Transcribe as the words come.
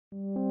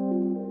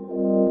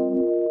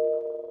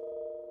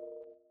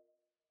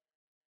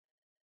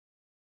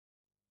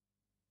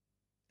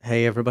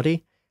Hey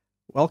everybody,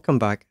 welcome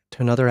back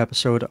to another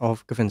episode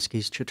of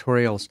Gavinsky's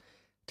Tutorials.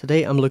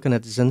 Today I'm looking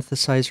at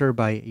Xynthesizr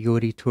by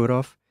Yuri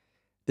Turov.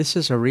 This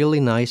is a really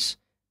nice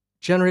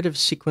generative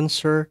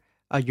sequencer.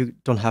 You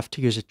don't have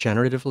to use it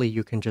generatively,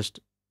 you can just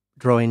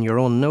draw in your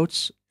own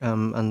notes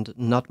and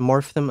not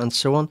morph them and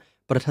so on,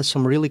 but it has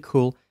some really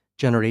cool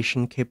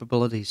generation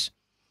capabilities.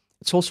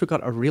 It's also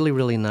got a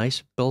really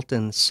nice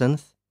built-in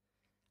synth,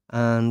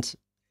 and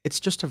it's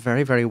just a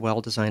very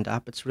well designed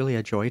app. It's really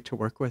a joy to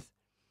work with.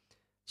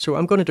 So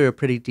I'm going to do a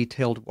pretty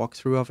detailed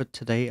walkthrough of it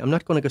today. I'm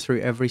not going to go through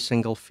every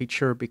single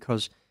feature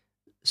because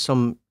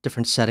some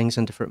different settings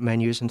and different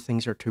menus and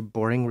things are too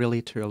boring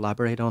really to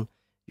elaborate on.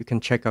 You can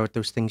check out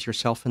those things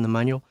yourself in the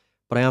manual,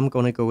 but I am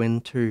going to go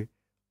into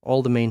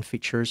all the main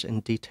features in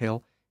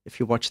detail. If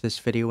you watch this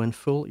video in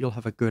full, you'll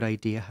have a good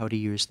idea how to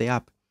use the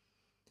app.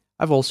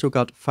 I've also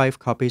got 5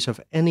 copies of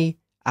any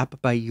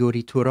app by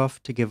Yuri Turov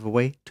to give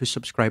away to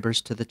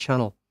subscribers to the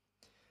channel.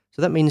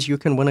 So that means you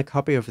can win a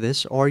copy of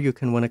this, or you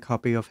can win a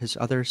copy of his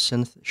other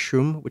synth,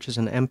 Shroom, which is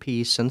an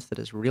MPE synth that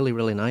is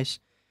really nice,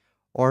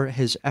 or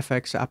his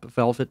FX app,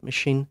 Velvet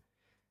Machine.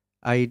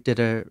 I did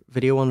a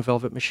video on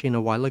Velvet Machine a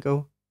while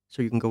ago,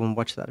 so you can go and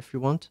watch that if you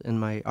want in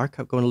my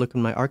archive. Go and look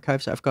in my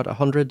archives. I've got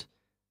 100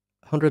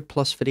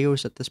 plus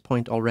videos at this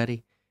point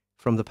already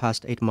from the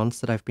past 8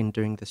 months that I've been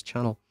doing this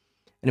channel.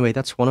 Anyway,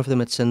 that's one of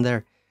them. It's in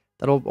there.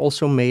 That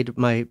also made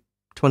my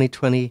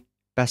 2020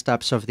 Best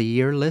Apps of the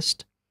Year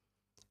list.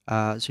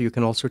 So you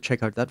can also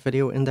check out that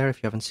video in there if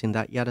you haven't seen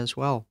that yet as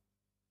well.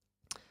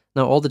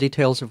 Now, all the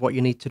details of what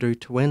you need to do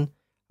to win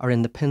are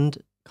in the pinned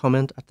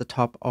comment at the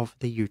top of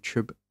the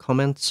YouTube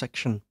comment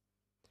section,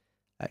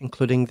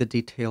 including the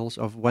details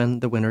of when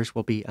the winners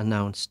will be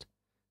announced.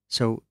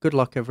 So good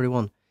luck,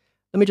 everyone.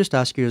 Let me just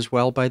ask you as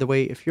well, by the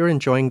way, if you're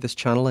enjoying this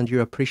channel and you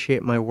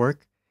appreciate my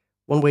work,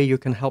 one way you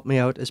can help me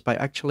out is by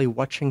actually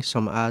watching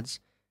some ads,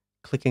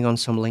 clicking on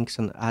some links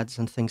and ads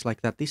and things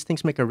like that. These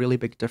things make a really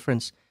big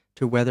difference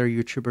to whether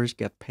YouTubers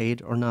get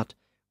paid or not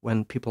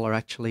when people are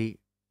actually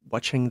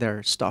watching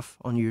their stuff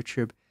on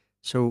YouTube.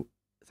 So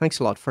thanks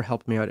a lot for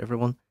helping me out,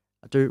 everyone.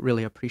 I do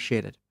really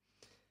appreciate it.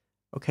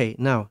 Okay,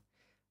 now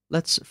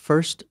let's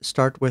first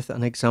start with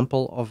an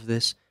example of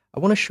this.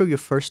 I want to show you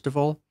first of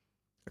all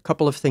a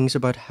couple of things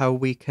about how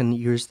we can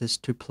use this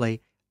to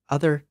play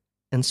other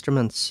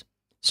instruments.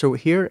 So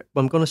here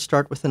I'm going to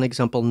start with an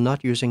example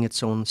not using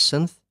its own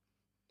synth.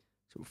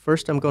 So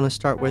first I'm going to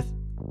start with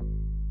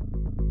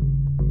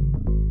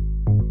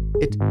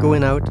it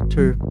going out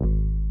to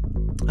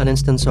an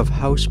instance of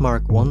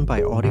Housemarque 1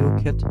 by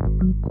AudioKit,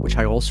 which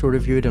I also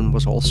reviewed and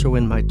was also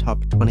in my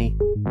top 20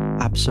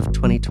 apps of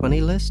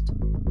 2020 list.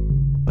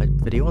 My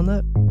video on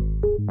that.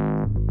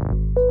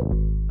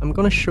 I'm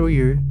going to show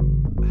you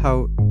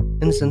how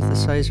in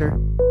Xynthesizr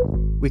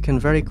we can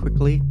very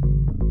quickly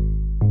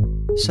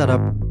set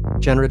up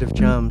generative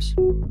jams.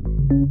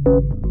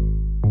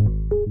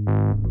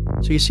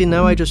 So you see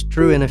now I just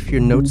drew in a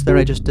few notes there.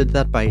 I just did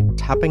that by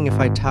tapping. If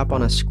I tap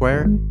on a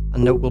square, a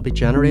note will be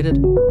generated.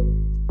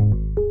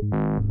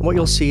 And what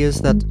you'll see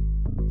is that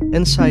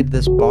inside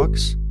this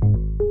box,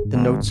 the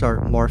notes are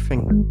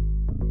morphing.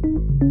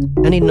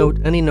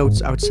 Any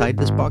notes outside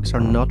this box are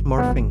not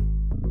morphing.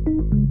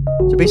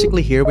 So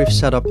basically here we've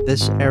set up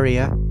this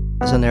area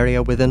as an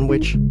area within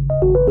which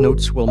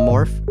notes will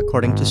morph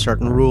according to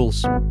certain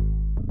rules.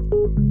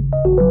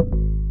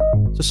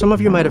 So some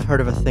of you might have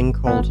heard of a thing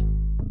called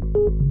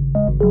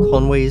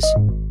Conway's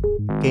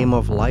Game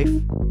of Life.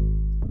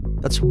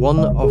 That's one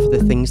of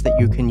the things that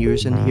you can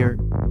use in here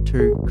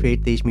to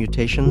create these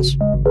mutations.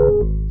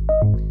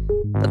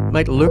 That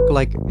might look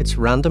like it's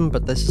random,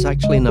 but this is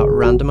actually not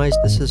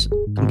randomized. This is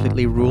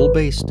completely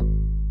rule-based.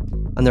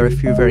 And there are a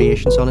few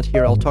variations on it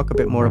here. I'll talk a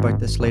bit more about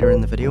this later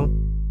in the video.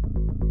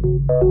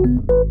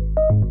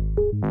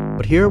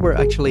 But here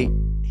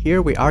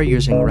we are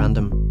using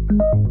random.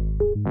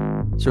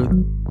 So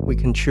we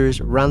can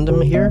choose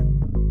random here,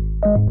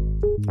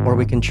 or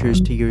we can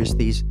choose to use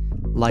these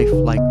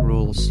lifelike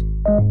rules.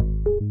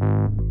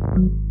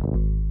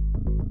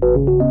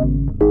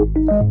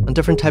 And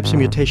different types of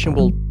mutation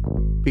will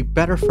be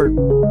better for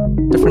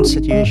different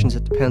situations.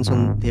 It depends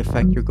on the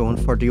effect you're going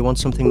for. Do you want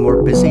something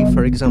more busy,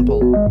 for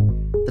example,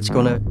 that's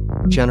going to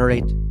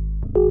generate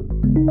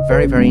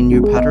very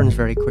new patterns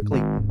very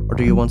quickly? Or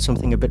do you want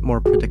something a bit more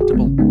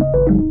predictable?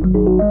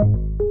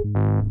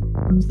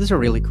 So this is a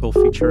really cool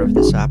feature of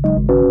this app.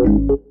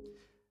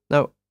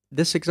 Now,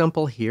 this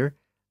example here,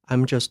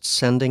 I'm just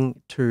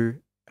sending to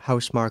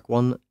Housemarque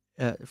 1.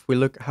 If we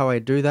look how I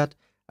do that,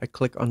 I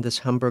click on this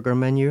hamburger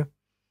menu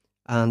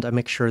and I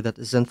make sure that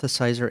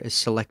Xynthesizr is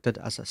selected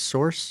as a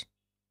source.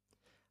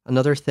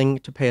 Another thing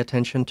to pay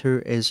attention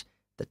to is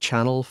the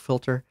channel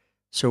filter.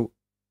 So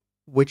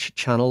which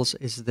channels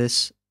is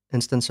this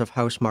instance of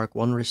Housemarque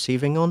 1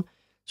 receiving on?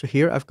 So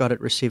here I've got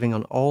it receiving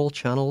on all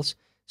channels.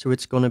 So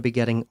it's going to be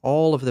getting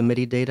all of the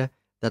Midi data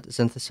that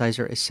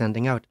Xynthesizr is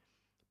sending out.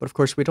 But of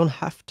course, we don't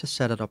have to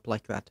set it up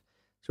like that.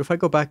 So if I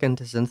go back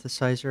into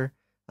Xynthesizr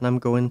and I'm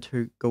going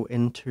to go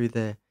into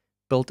the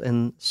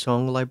built-in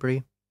song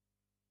library,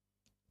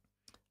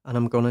 and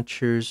I'm going to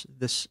choose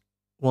this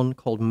one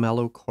called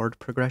mellow chord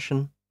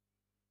progression.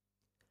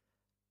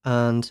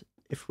 And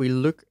if we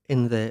look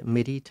in the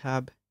Midi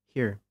tab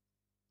here,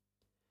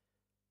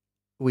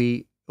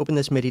 we open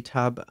this Midi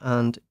tab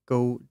and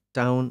go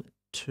down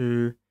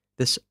to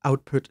this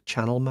output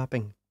channel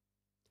mapping.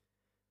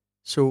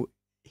 So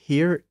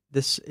here,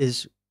 this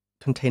is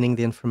containing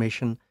the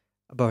information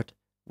about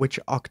which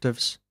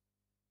octaves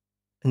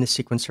in the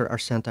sequencer are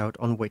sent out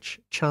on which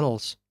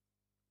channels.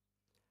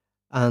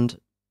 And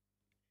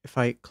if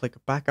I click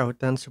back out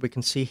then, so we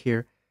can see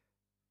here,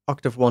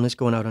 octave 1 is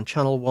going out on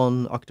channel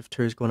 1, octave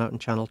 2 is going out on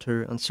channel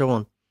 2, and so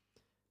on.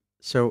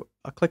 So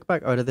I'll click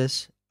back out of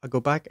this, I'll go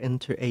back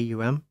into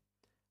AUM,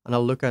 and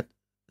I'll look at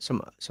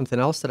something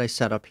else that I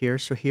set up here.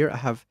 So here I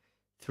have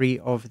 3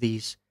 of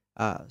these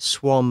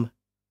SWAM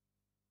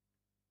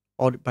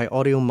by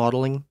audio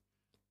modeling.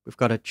 We've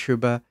got a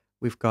tuba,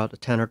 we've got a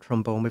tenor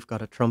trombone, we've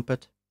got a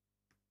trumpet.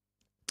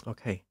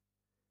 Okay.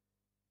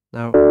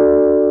 Now,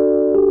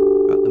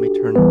 let me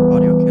turn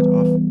audio kit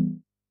off.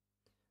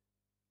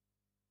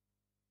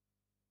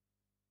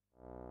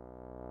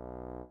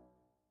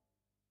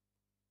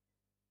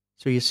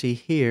 So you see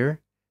here,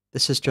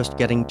 this is just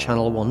getting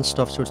channel 1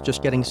 stuff, so it's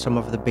just getting some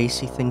of the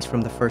bassy things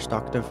from the first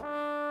octave.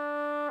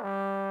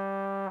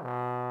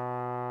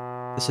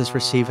 This is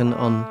receiving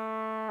on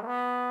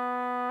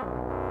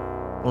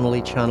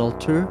only channel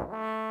 2.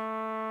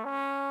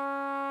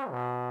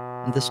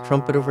 And this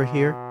trumpet over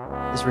here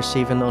is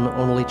receiving on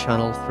only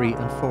channel 3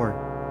 and 4.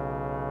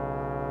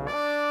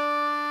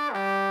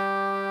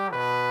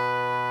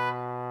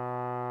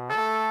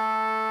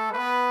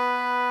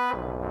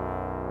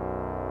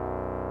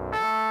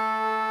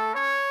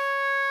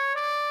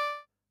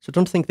 So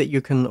don't think that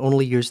you can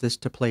only use this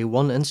to play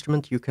one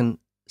instrument. You can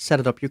set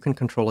it up, you can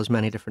control as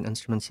many different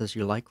instruments as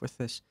you like with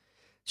this.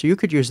 So you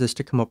could use this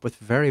to come up with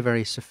very,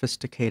 very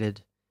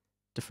sophisticated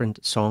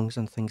different songs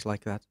and things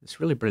like that. It's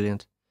really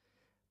brilliant.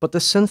 But the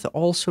synth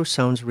also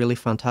sounds really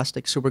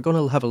fantastic, so we're going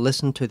to have a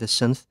listen to the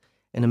synth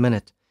in a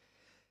minute.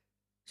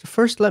 So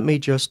first let me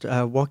just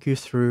walk you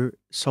through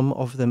some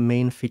of the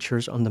main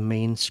features on the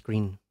main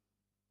screen.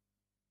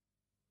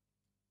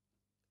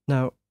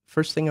 Now,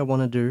 first thing I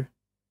want to do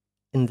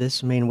in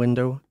this main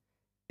window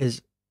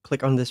is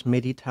click on this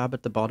Midi tab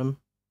at the bottom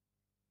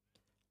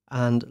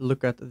and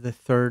look at the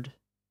third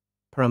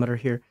parameter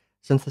here,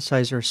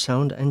 Synthesizer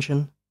Sound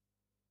Engine.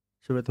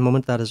 So at the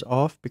moment that is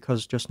off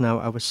because just now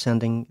I was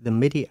sending the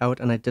Midi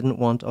out and I didn't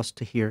want us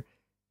to hear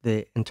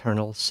the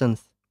internal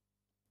synth.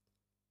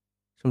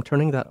 So I'm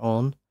turning that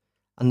on,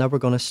 and now we're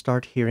going to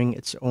start hearing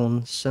its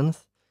own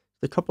synth.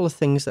 The couple of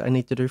things that I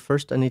need to do: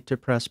 first I need to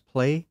press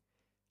play,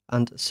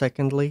 and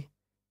secondly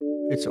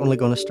it's only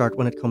going to start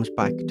when it comes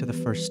back to the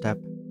first step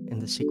in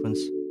the sequence.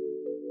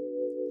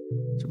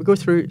 So we go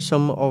through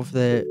some of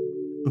the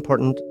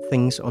important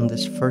things on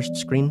this first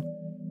screen.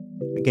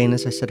 Again,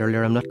 as I said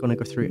earlier, I'm not going to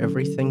go through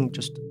everything,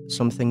 just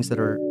some things that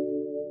are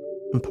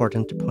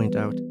important to point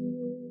out.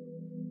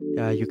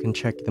 You can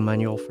check the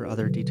manual for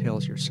other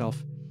details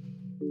yourself.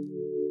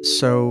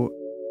 So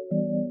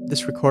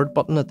this record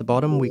button at the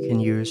bottom we can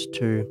use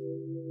to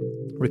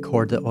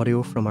record the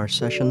audio from our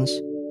sessions.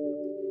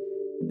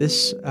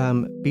 This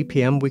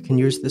BPM, we can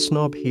use this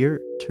knob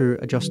here to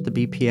adjust the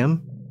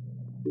BPM.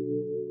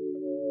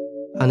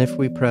 And if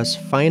we press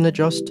Fine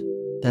Adjust,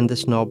 then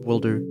this knob will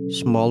do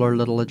smaller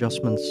little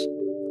adjustments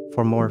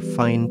for more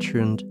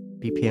fine-tuned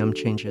BPM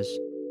changes.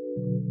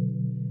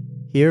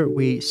 Here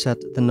we set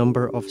the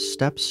number of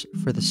steps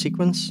for the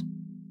sequence.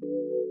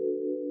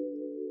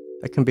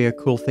 That can be a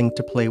cool thing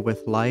to play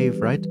with live,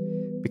 right?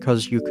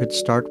 Because you could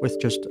start with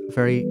just a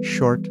very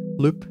short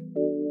loop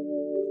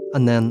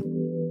and then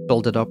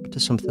build it up to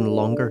something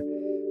longer.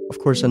 Of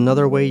course,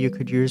 another way you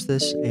could use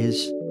this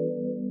is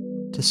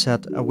to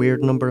set a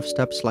weird number of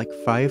steps, like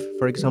 5,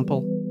 for example,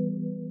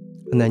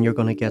 and then you're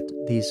going to get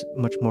these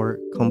much more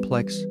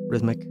complex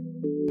rhythmic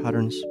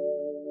patterns.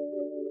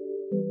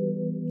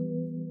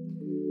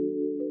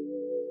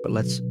 But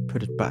let's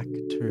put it back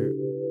to,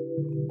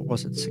 what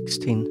was it,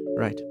 16,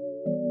 right.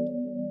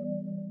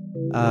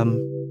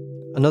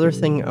 Another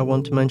thing I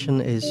want to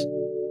mention is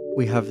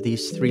we have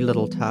these 3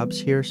 little tabs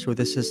here. So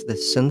this is the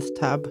synth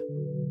tab,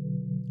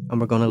 and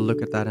we're going to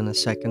look at that in a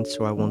second,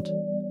 so I won't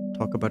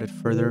talk about it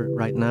further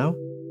right now.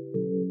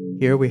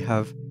 Here we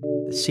have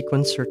the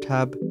sequencer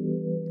tab.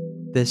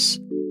 This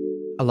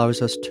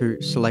allows us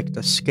to select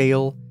a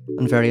scale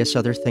and various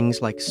other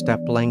things like step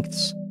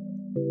lengths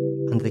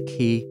and the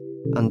key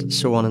and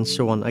so on and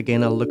so on.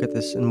 Again, I'll look at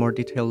this in more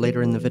detail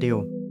later in the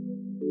video.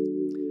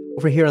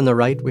 Over here on the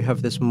right we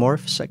have this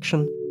morph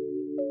section,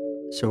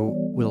 so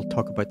we'll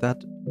talk about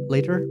that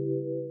later.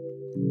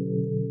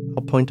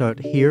 I'll point out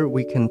here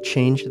we can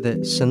change the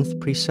synth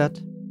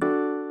preset.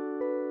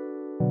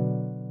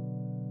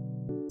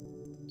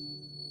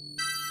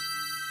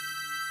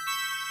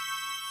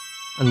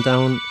 And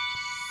down,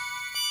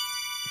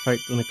 if I'm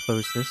going to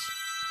close this,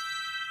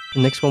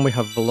 the next one we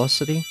have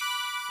velocity.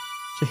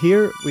 So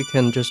here we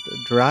can just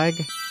drag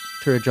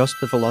to adjust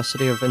the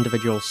velocity of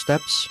individual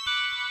steps,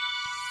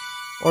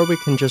 or we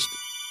can just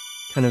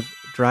kind of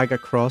drag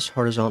across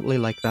horizontally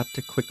like that to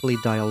quickly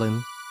dial in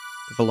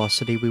the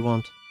velocity we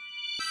want.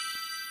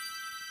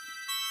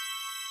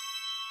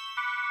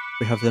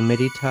 We have the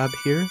Midi tab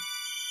here,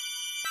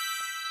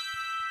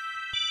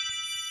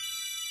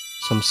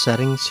 some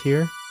settings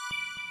here,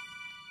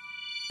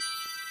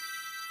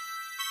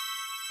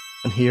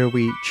 and here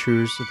we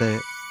choose the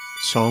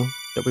song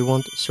that we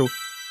want. So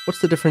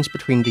what's the difference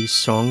between these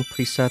song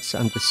presets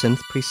and the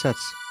synth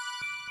presets?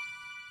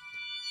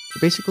 So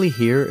basically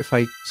here, if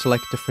I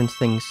select different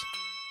things,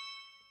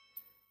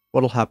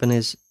 what'll happen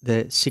is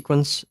the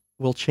sequence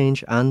will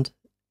change and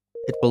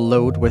it will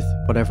load with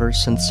whatever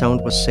synth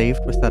sound was saved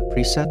with that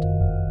preset.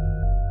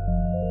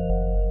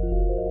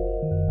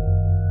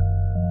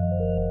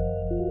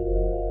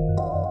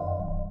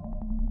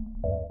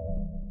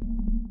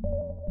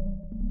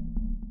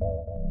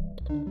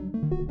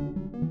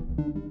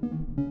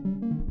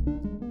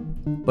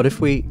 But if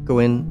we go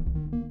in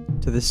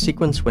to the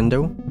sequence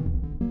window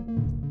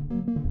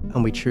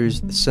and we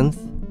choose the synth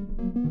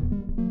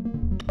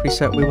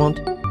preset we want,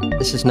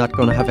 this is not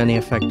going to have any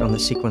effect on the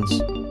sequence.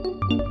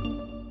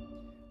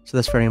 So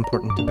that's very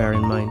important to bear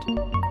in mind.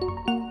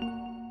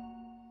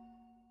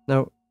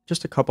 Now,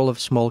 just a couple of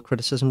small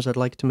criticisms I'd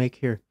like to make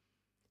here.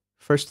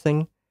 First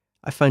thing,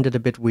 I find it a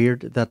bit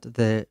weird that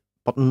the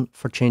button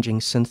for changing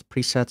synth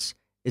presets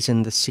is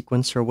in the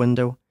sequencer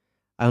window.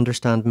 I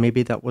understand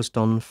maybe that was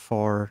done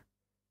for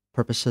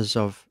purposes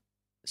of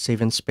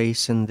saving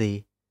space in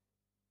the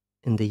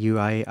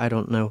UI, I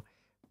don't know,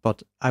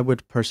 but I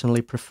would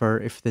personally prefer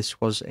if this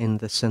was in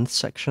the synth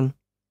section.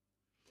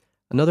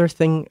 Another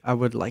thing I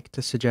would like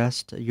to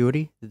suggest,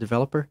 Yuri, the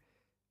developer,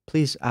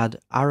 please add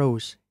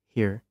arrows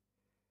here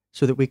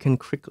so that we can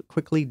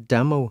quickly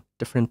demo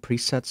different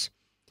presets.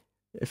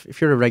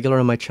 If you're a regular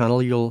on my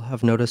channel, you'll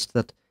have noticed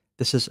that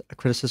this is a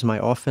criticism I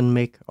often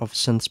make of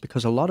synths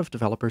because a lot of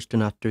developers do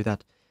not do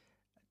that.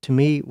 To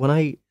me,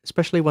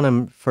 especially when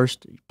I'm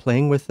first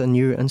playing with a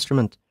new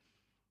instrument,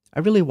 I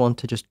really want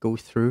to just go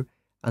through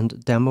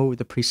and demo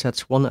the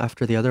presets one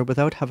after the other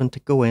without having to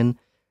go in,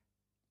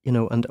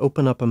 and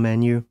open up a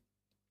menu.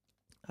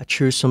 I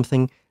choose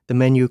something, the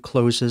menu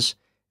closes.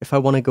 If I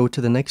want to go to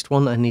the next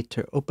one, I need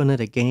to open it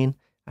again.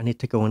 I need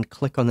to go and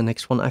click on the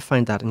next one. I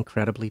find that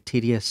incredibly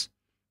tedious.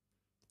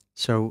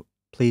 So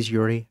please,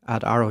 Yuri,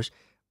 add arrows.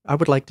 I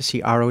would like to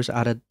see arrows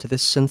added to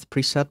this synth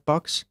preset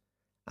box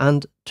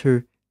and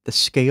to the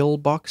scale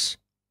box.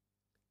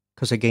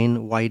 Because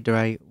again, why do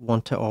I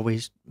want to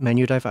always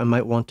menu dive? I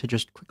might want to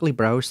just quickly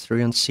browse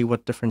through and see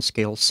what different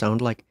scales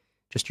sound like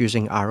just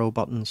using arrow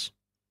buttons.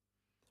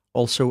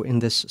 Also in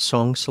this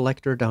song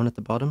selector down at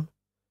the bottom,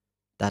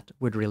 that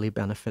would really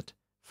benefit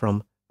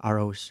from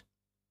arrows.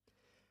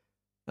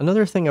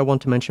 Another thing I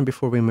want to mention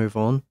before we move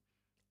on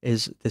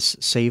is this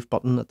save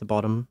button at the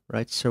bottom,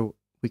 right? So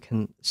we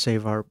can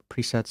save our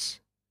presets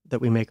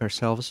that we make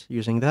ourselves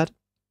using that.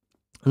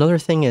 Another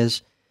thing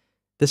is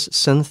this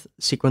synth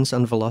sequence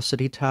and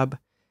velocity tab.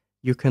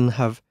 You can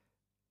have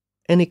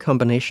any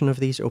combination of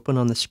these open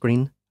on the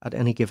screen at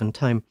any given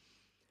time.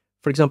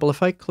 For example,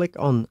 if I click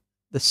on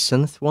the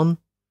synth one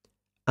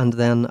and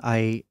then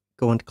I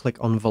go and click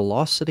on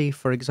velocity,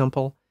 for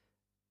example,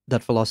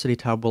 that velocity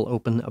tab will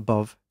open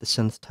above the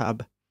synth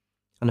tab.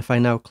 And if I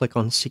now click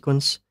on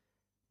sequence,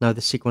 now the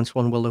sequence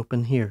one will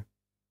open here.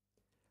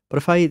 But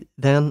if I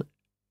then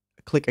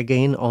click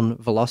again on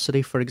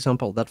velocity, for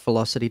example, that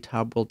velocity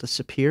tab will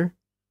disappear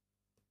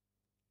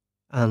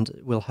and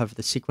we'll have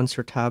the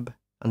sequencer tab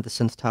and the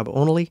synth tab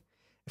only.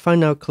 If I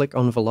now click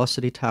on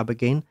velocity tab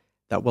again,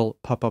 that will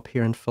pop up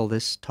here and fill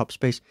this top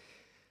space.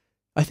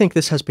 I think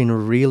this has been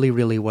really,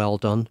 really well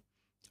done.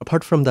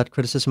 Apart from that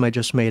criticism I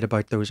just made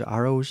about those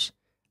arrows,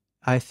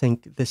 I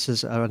think this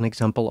is an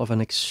example of an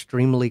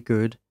extremely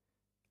good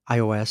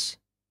iOS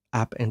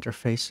app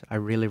interface. I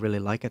really, really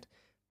like it.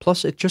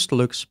 Plus, it just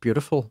looks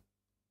beautiful.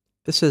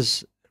 This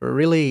is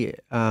really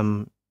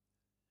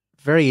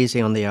very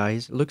easy on the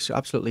eyes. It looks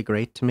absolutely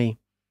great to me.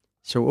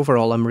 So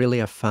overall, I'm really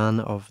a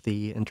fan of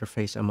the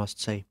interface, I must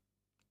say.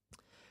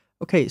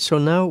 Okay, so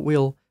now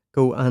we'll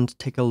go and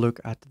take a look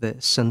at the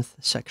synth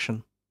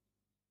section.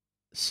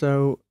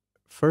 So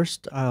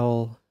first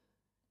I'll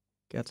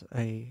get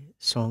a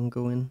song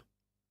going.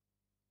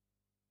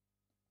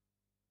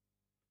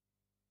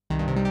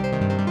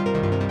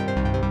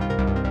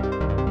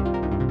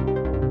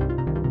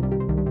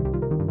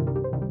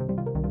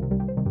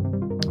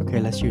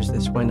 Okay, let's use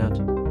this, why not?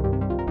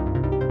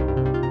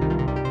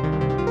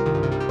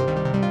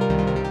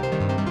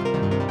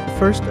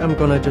 First, I'm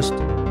gonna just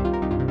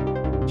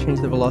change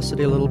the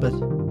velocity a little bit.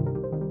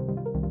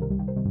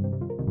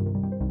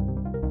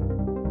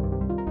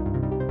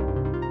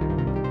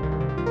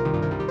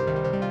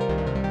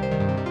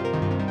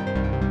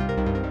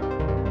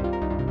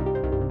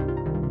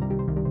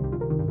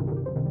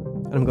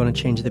 And I'm gonna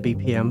change the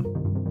BPM.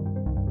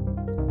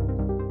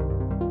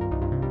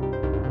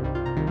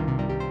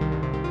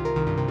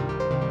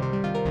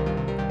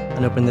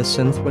 And open the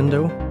synth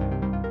window.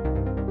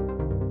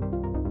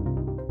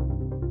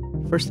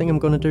 First thing I'm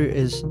going to do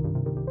is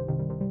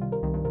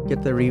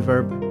get the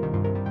reverb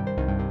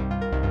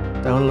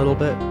down a little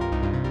bit.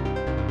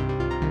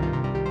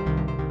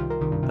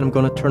 I'm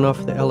going to turn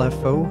off the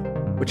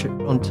LFO, which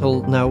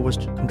until now was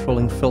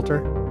controlling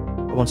filter.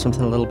 I want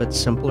something a little bit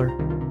simpler.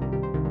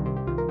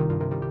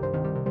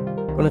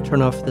 I'm going to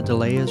turn off the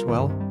delay as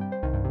well.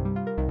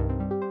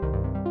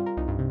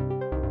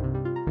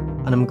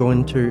 And I'm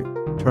going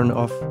to turn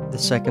off the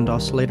second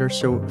oscillator.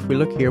 So if we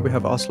look here, we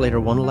have oscillator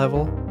 1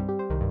 level,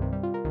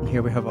 and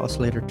here we have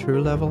oscillator 2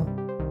 level.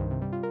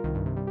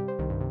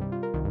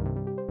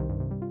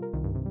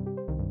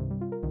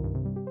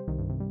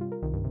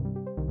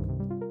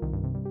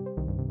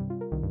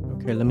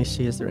 Okay, let me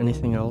see, is there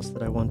anything else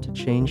that I want to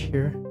change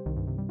here?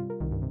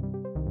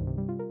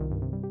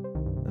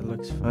 That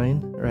looks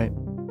fine, right.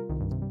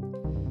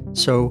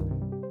 So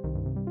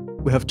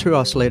we have 2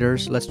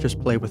 oscillators, let's just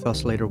play with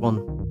oscillator 1.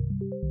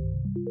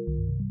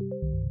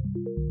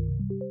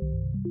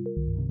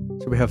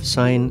 So we have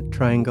sine,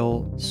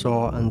 triangle,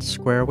 saw, and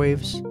square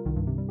waves.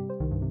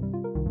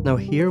 Now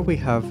here we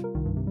have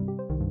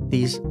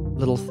these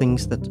little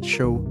things that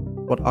show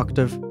what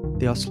octave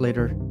the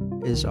oscillator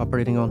is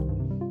operating on.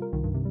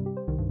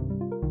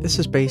 This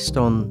is based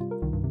on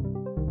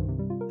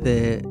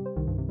the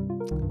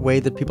way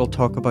that people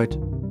talk about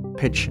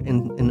pitch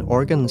in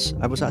organs.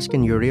 I was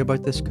asking Yuri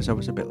about this because I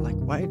was a bit like,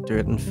 why do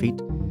it in feet?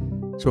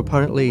 So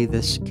apparently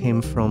this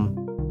came from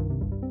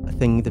a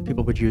thing that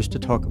people would use to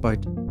talk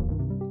about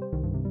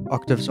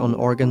octaves on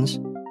organs,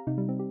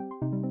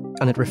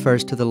 and it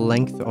refers to the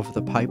length of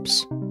the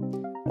pipes.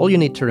 All you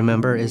need to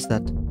remember is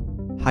that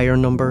higher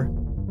number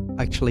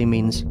actually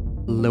means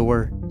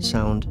lower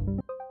sound.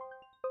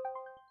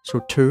 So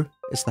 2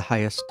 is the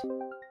highest.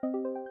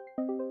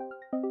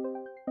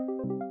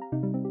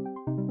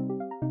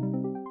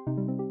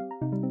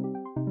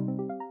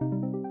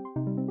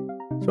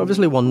 So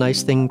obviously one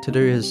nice thing to do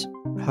is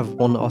have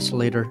one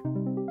oscillator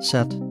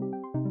set,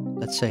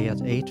 let's say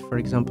at 8 for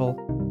example,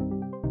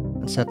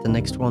 and set the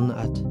next one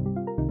at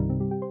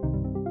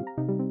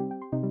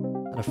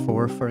a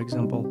 4 for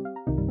example,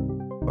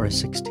 or a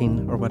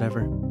 16 or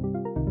whatever.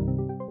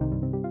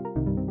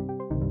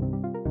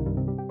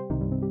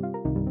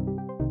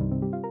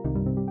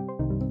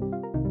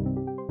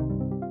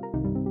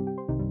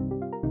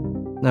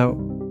 Now,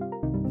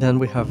 then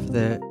we have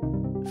the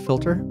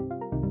filter.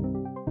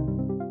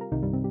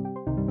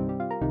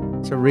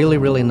 It's a really,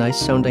 really nice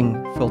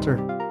sounding filter.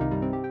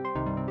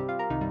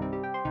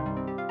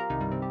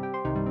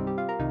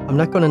 I'm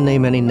not going to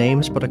name any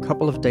names, but a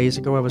couple of days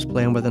ago I was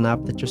playing with an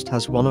app that just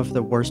has one of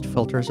the worst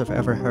filters I've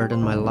ever heard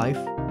in my life.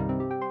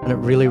 And it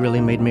really,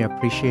 really made me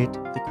appreciate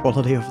the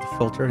quality of the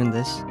filter in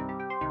this.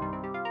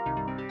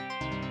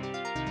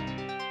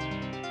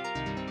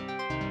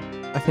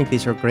 I think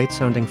these are great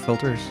sounding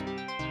filters.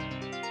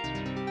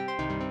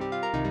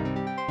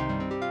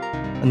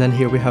 And then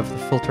here we have the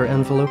filter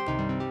envelope.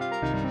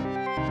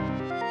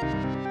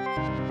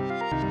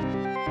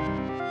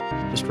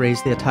 Just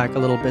raise the attack a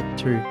little bit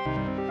to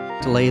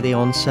delay the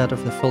onset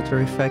of the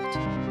filter effect.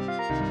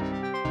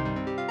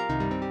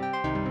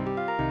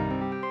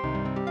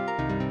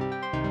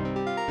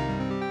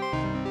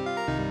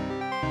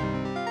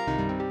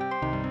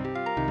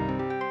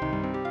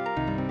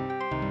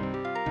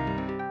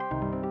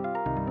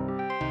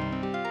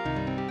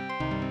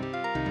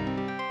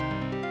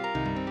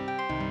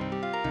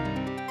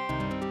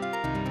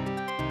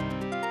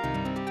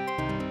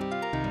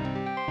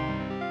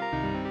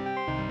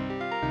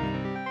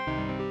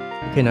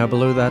 Okay, now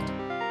below that,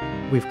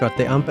 we've got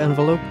the amp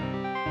envelope.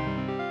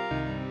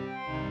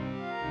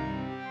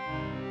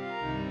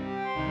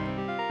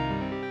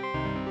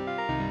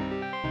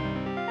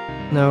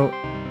 Now,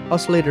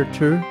 oscillator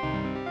 2,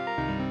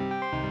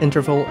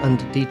 interval and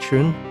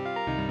detune.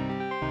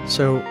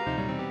 So,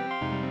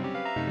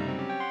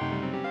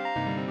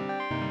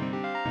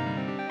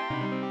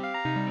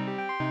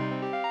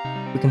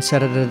 we can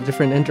set it at a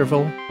different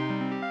interval,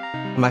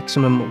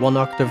 maximum 1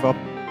 octave up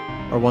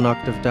or 1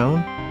 octave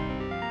down.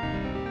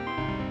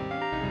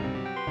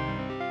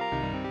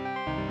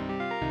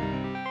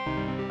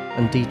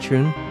 And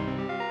detune.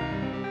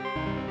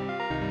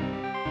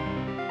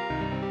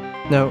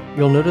 Now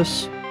you'll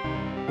notice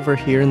over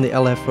here in the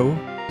LFO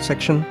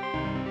section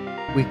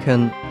we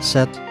can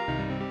set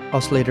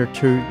oscillator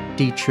 2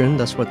 detune.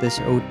 That's what this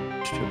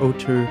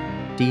O2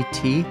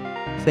 DT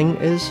thing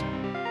is.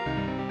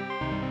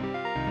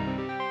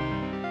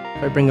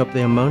 If I bring up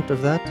the amount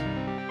of that,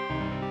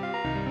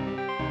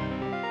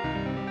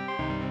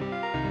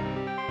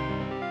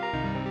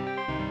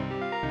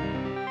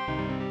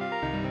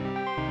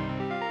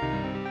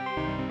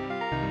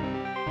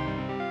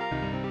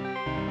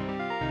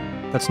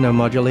 that's now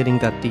modulating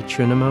that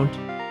detune amount.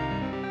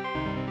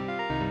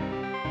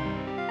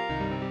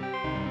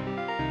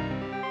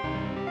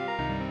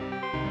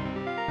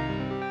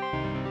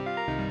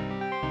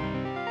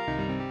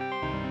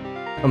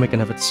 And we can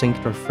have it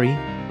synced or free.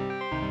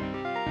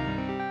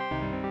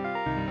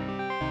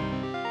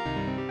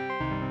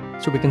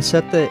 So we can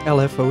set the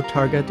LFO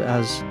target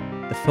as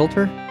the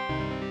filter.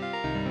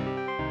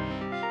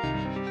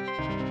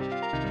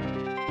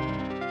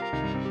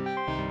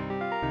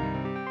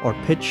 Or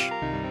pitch.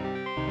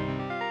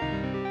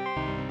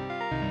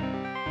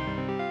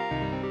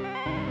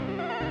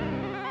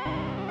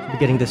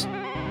 getting this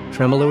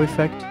tremolo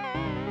effect.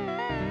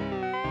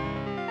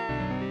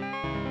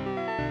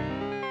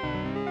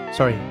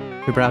 Sorry,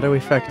 vibrato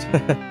effect.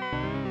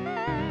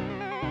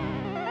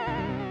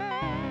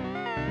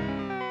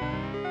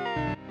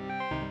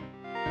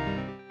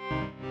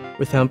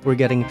 With amp we're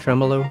getting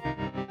tremolo.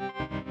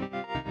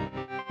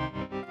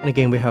 And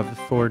again we have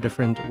 4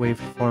 different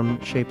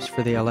waveform shapes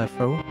for the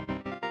LFO.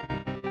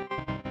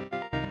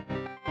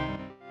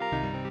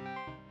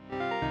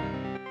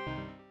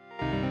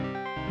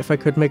 If I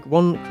could make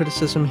one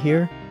criticism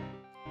here,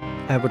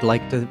 I would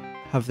like to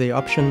have the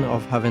option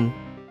of having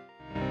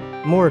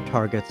more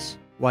targets.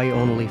 Why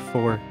only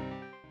 4?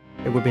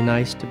 It would be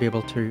nice to be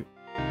able to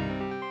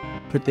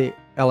put the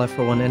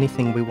LFO on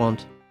anything we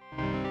want.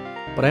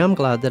 But I am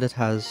glad that it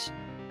has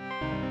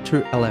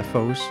 2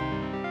 LFOs.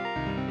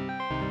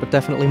 But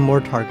definitely more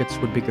targets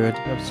would be good.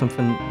 That's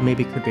something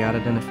maybe could be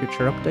added in a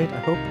future update, I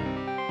hope.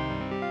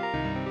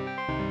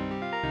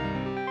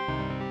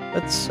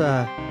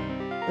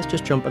 Let's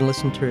just jump and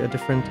listen to a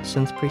different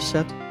synth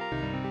preset.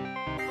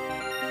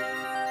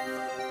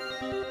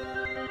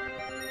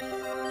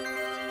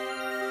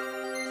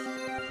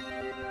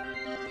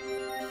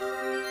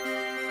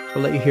 So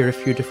I'll let you hear a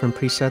few different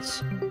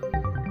presets.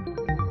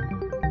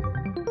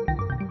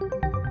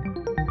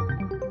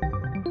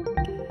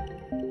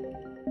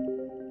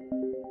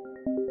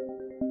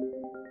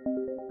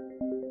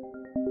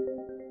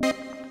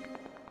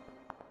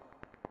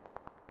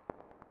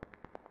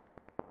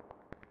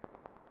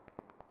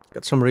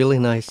 Got some really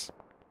nice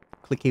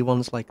clicky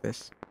ones like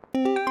this.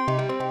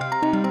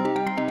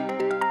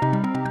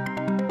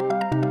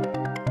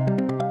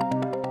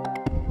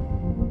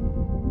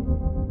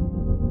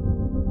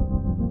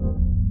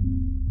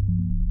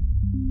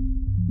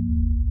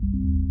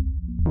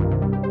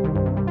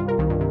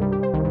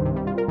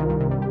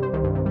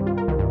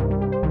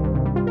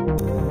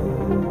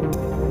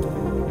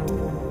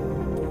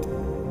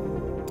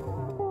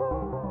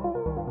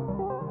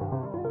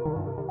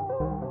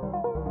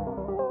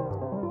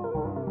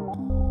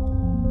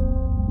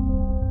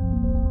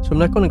 So I'm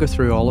not going to go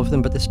through all of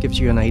them, but this gives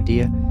you an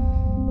idea.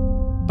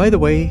 By the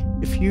way,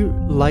 if you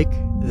like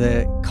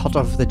the cut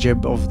of the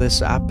jib of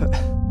this app,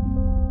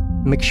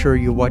 make sure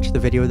you watch the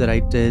video that I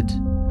did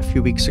a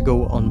few weeks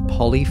ago on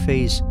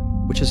Polyphase,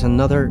 which is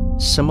another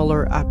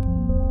similar app.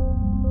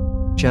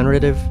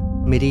 Generative,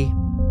 Midi,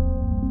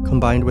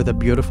 combined with a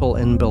beautiful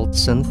inbuilt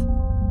synth.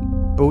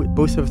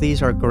 Both of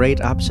these are great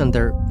apps and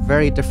they're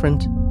very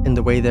different in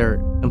the way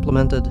they're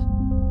implemented.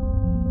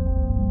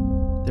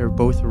 They're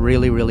both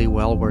really, really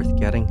well worth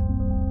getting.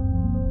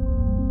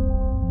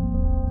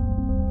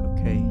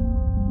 Okay,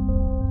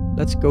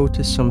 let's go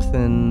to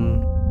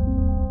something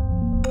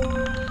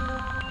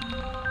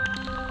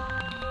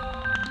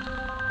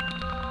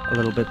a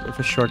little bit of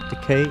a short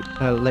decay.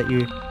 I'll let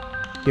you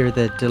hear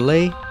the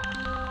delay.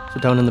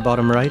 So down in the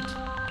bottom right.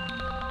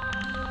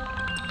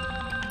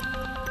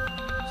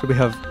 So we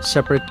have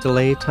separate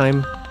delay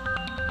time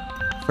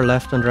for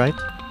left and right.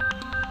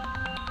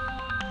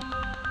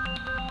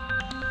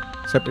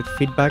 Separate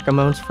feedback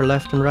amounts for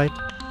left and right,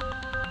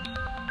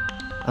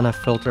 and a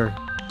filter.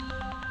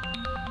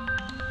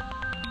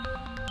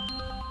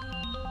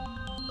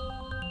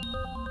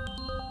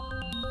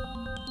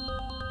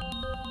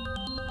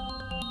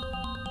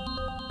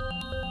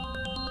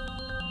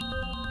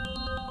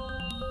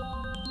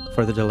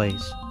 For the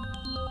delays.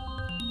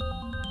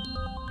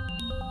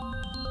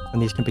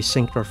 And these can be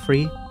synced or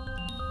free.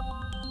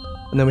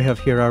 And then we have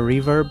here our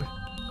reverb.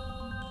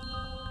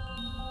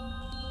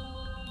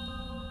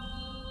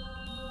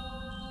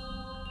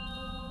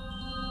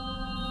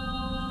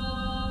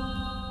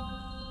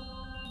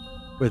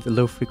 With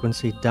low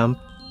frequency damp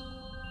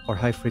or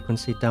high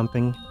frequency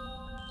damping.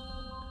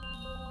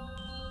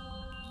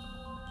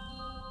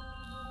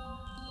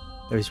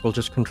 These will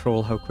just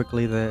control how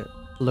quickly the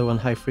low and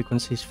high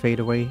frequencies fade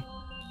away.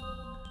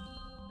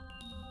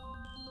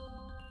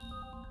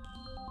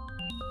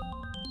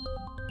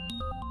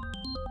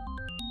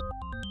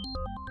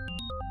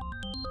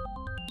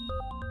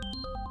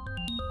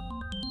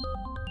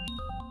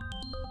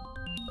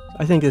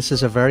 I think this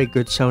is a very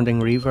good sounding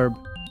reverb.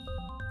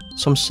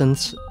 Some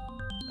synths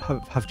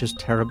have just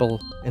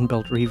terrible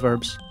inbuilt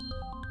reverbs.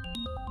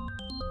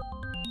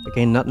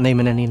 Again, not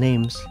naming any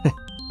names.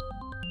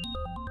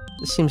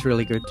 This seems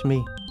really good to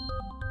me.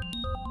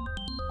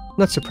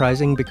 Not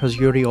surprising because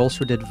Yuri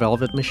also did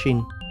Velvet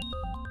Machine,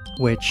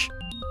 which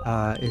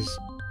is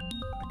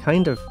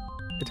kind of,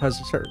 it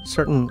has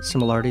certain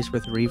similarities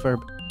with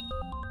reverb.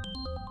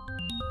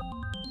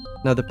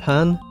 Now the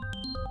pan,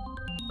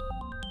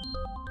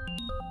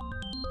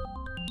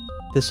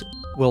 this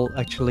will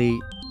actually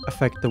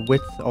affect the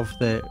width of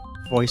the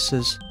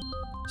voices,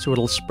 so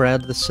it'll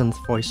spread the synth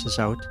voices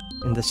out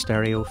in the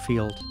stereo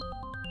field.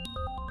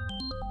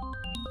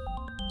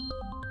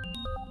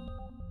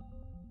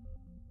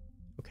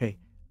 Okay,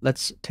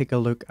 let's take a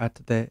look at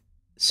the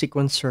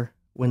sequencer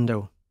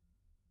window.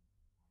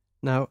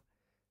 Now, a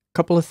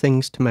couple of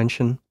things to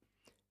mention.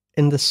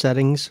 In the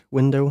settings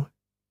window,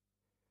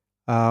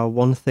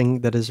 one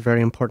thing that is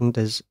very important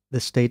is the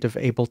state of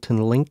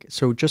Ableton Link.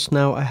 So just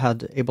now I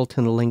had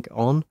Ableton Link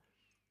on,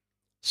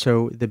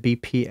 so the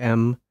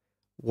BPM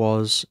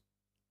was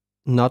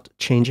not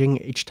changing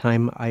each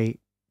time I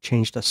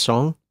changed a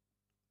song.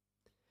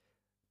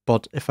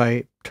 But if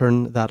I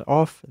turn that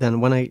off,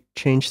 then when I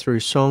change through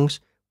songs,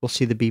 we'll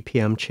see the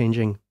BPM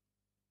changing.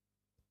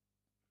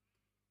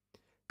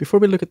 Before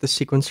we look at the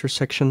sequencer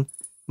section,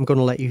 I'm going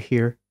to let you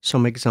hear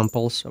some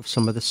examples of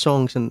some of the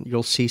songs, and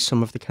you'll see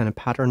some of the kind of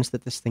patterns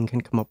that this thing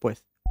can come up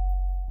with.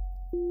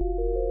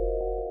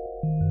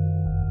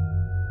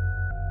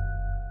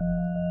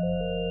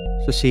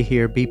 So see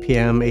here,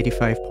 BPM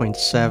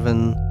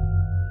 85.7.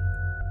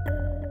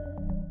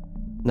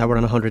 Now we're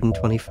on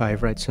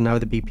 125, right? So now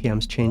the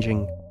BPM's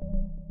changing.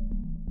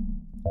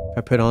 If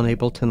I put on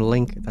Ableton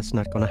Link, that's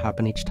not going to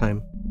happen each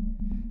time.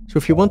 So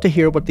if you want to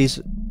hear what these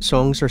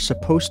songs are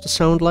supposed to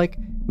sound like,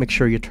 make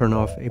sure you turn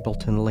off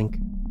Ableton Link.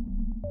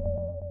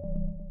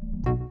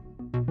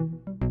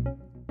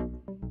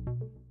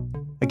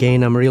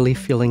 Again, I'm really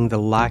feeling the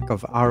lack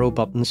of arrow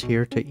buttons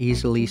here to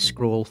easily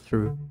scroll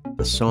through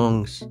the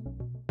songs.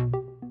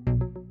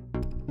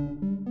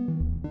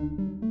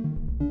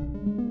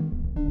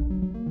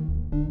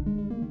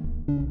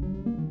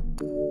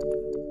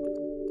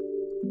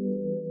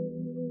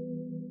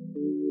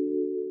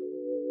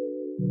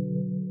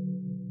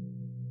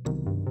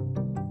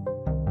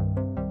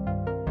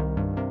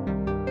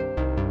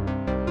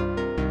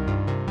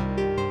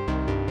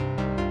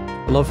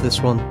 I love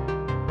this one.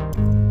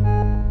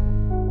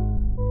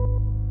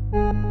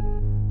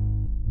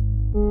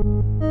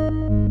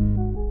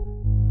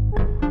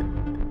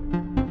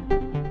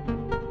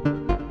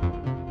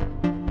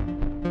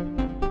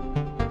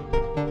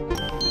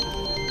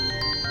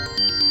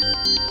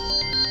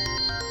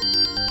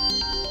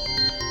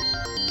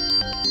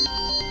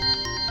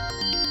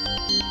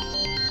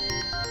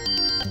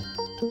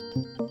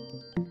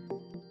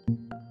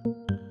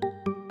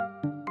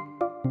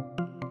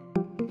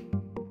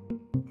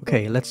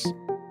 Okay,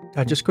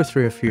 I'll just go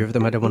through a few of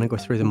them. I don't want to go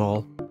through them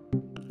all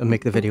and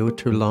make the video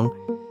too long.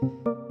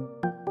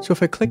 So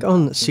if I click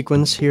on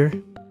sequence here,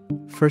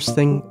 first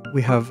thing,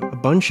 we have a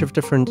bunch of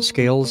different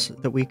scales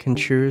that we can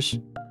choose,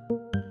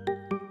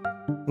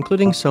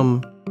 including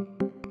some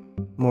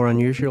more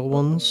unusual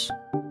ones.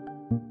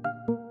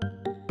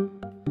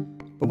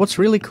 But what's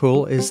really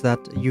cool is that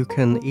you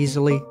can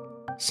easily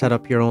set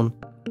up your own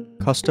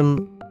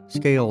custom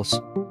scales.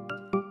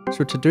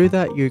 So to do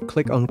that, you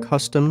click on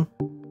Custom,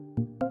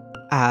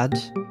 Add,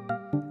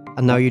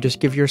 and now you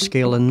just give your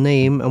scale a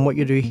name, and what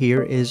you do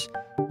here is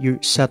you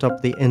set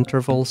up the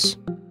intervals.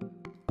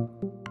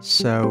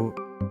 So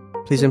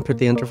please input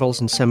the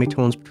intervals and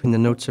semitones between the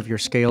notes of your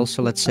scale.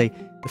 So let's say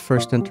the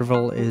first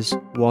interval is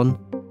 1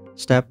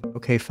 step.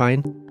 Okay,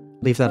 fine.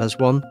 Leave that as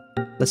 1.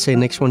 Let's say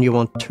next one you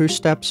want 2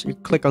 steps. You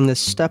click on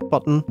this step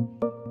button,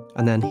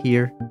 and then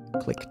here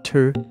click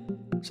 2.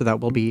 So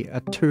that will be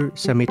a 2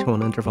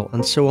 semitone interval,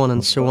 and so on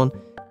and so on.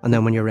 And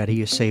then when you're ready,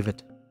 you save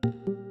it.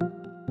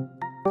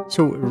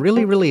 So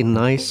really, really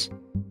nice,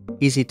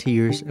 easy to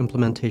use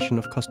implementation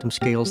of custom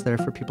scales there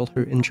for people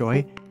who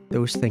enjoy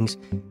those things.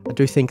 I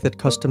do think that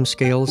custom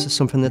scales is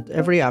something that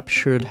every app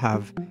should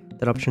have.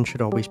 That option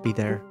should always be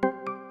there.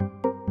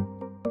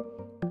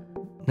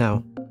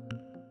 Now,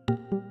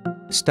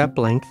 step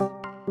length.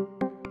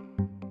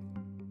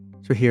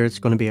 So here it's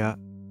going to be a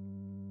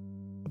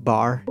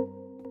bar.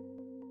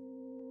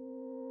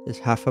 There's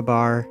half a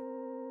bar.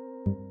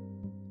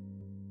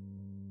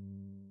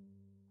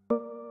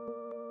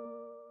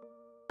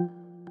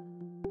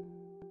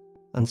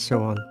 And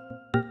so on.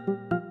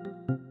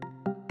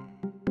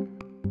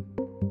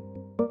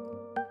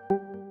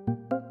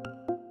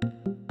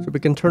 So we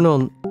can turn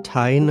on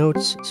tie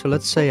notes. So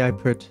let's say I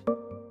put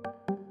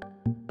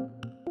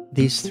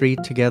these 3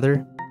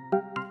 together.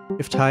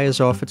 If tie is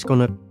off, it's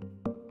going to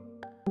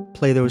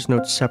play those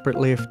notes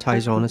separately. If tie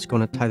is on, it's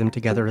going to tie them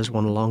together as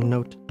one long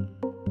note.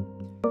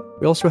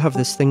 We also have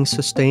this thing,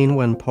 sustain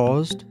when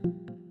paused.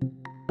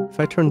 If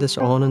I turn this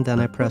on and then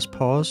I press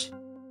pause,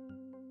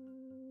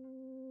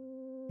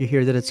 you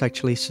hear that it's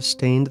actually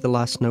sustained the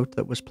last note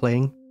that was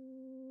playing,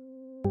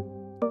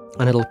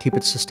 and it'll keep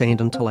it sustained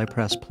until I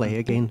press play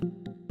again.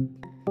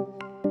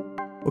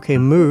 Okay,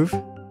 move.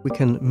 We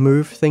can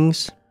move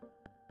things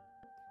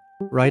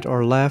right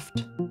or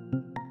left,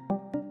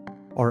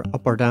 or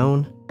up or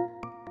down.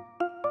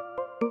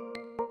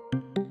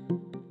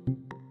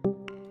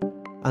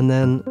 And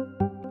then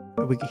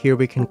here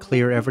we can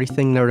clear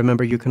everything. Now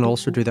remember, you can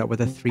also do that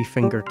with a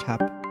 3-finger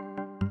tap.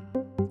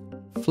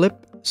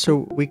 Flip,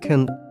 so we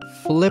can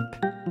flip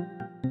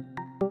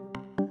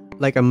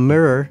like a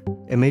mirror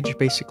image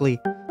basically.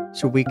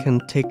 So we can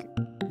take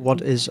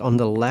what is on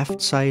the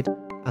left side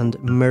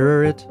and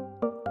mirror it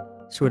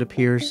so it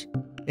appears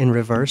in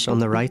reverse on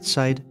the right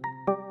side,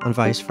 and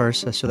vice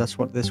versa. So that's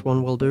what this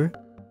one will do.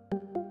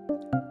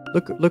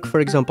 Look for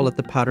example at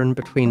the pattern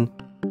between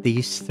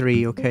these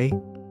 3, okay?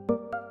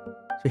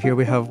 So here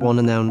we have one,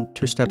 and then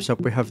 2 steps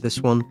up we have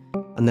this one,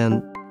 and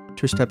then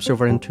 2 steps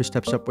over and 2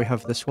 steps up we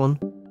have this one.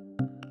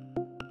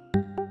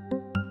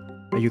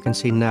 you can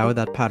see now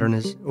that pattern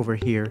is over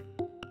here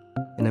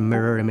in a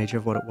mirror image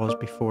of what it was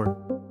before.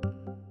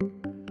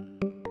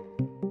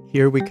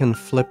 Here we can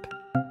flip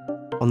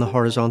on the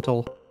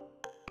horizontal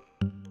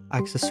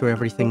axis so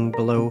everything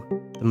below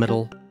the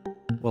middle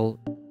will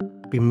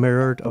be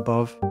mirrored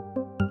above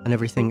and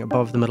everything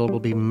above the middle will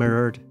be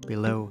mirrored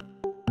below.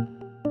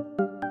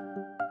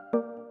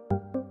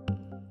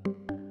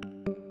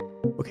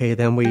 Okay,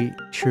 then we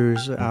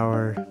choose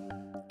our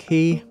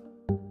key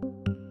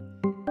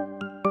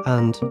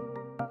and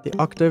the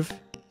octave,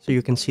 so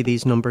you can see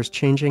these numbers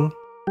changing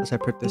as I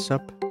put this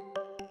up.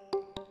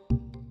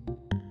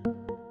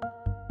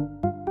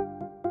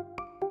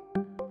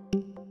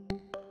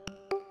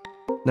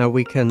 Now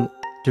we can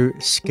do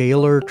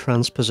scalar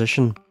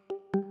transposition.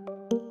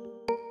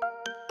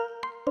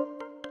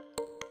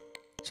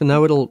 So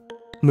now it'll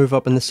move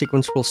up and the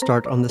sequence will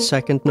start on the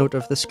second note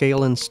of the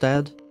scale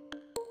instead,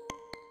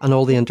 and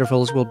all the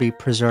intervals will be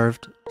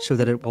preserved so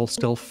that it will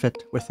still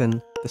fit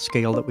within the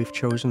scale that we've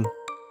chosen.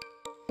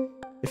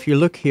 If you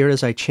look here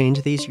as I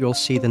change these, you'll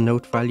see the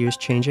note values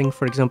changing.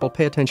 For example,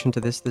 pay attention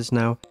to this. This is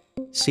now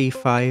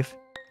C5.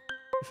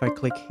 If I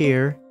click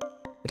here,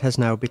 it has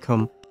now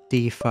become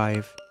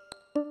D5.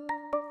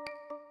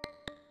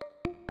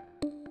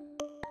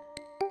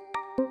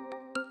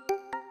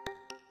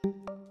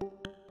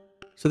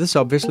 So this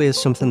obviously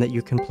is something that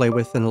you can play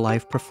with in a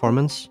live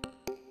performance.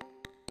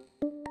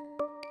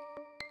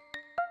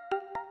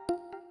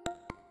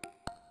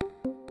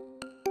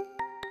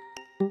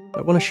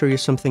 I want to show you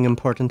something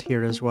important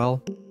here as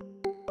well.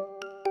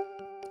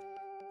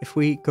 If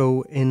we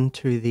go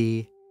into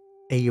the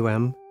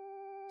AUM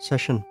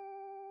session,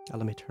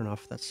 let me turn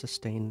off that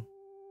sustain.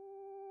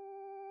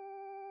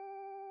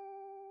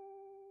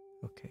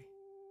 Okay,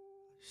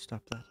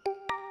 stop that.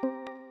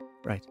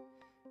 Right.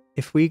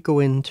 If we go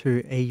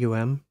into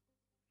AUM,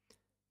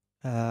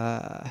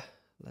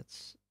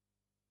 let's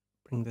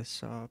bring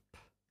this up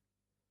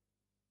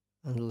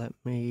and let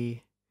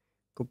me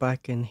go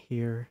back in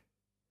here.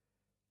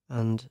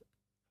 And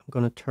I'm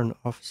going to turn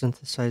off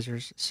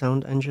Synthesizr's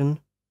sound engine.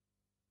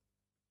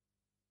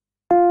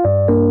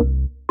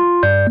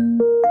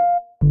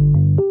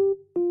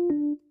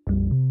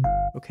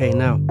 Okay,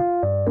 now,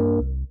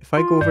 if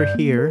I go over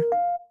here,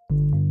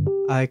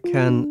 I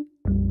can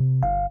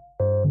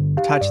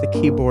attach the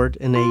keyboard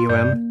in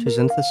AUM to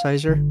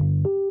Xynthesizr.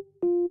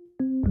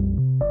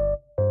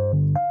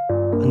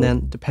 And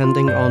then,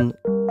 depending on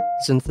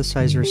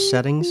Synthesizr's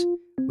settings,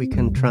 we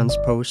can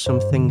transpose some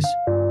things.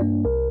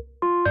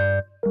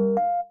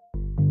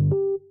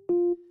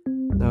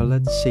 Now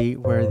let's see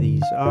where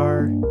these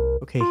are.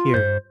 Okay,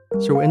 here.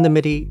 So in the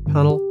Midi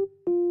panel,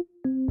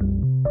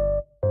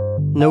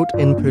 note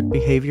input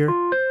behavior,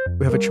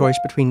 we have a choice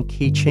between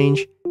key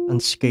change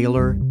and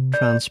scalar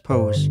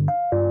transpose.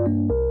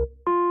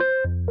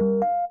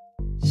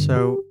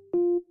 So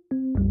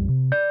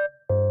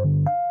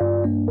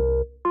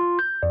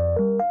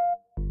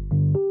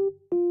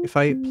if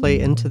I play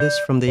into this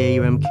from the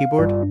AUM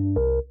keyboard,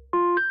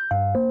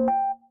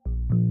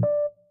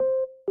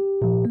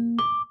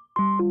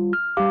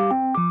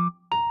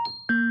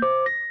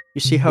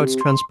 you see how it's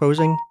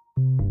transposing?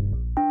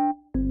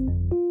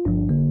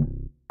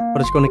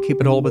 But it's going to keep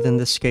it all within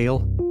the scale.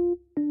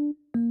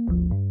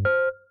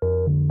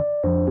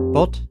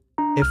 But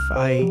if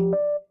I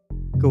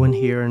go in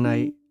here and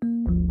I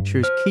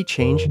choose key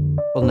change,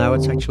 well, now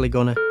it's actually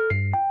going to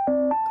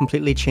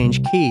completely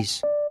change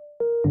keys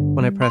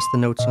when I press the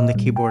notes on the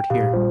keyboard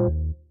here.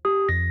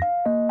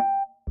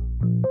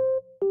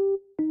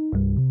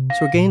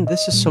 So again,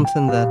 this is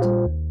something that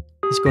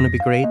is going to be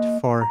great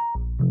for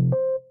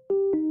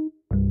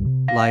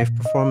live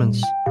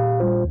performance.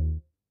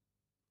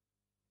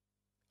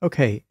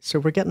 Okay, so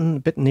we're getting a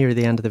bit near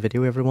the end of the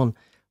video, everyone.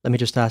 Let me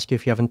just ask you,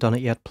 if you haven't done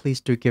it yet,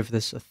 please do give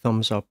this a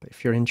thumbs up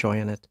if you're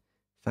enjoying it.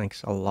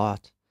 Thanks a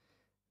lot.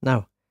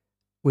 Now,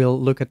 we'll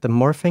look at the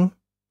morphing,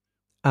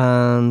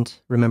 and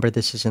remember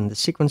this is in the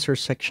sequencer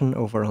section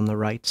over on the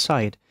right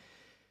side.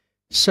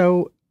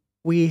 So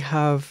we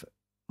have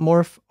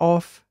morph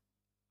off,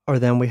 or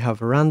then we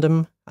have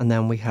random, and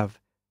then we have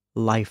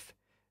life.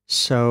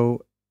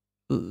 So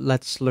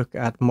let's look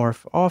at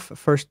morph off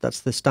first.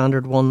 That's the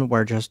standard one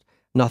where just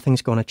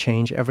nothing's going to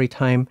change. Every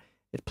time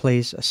it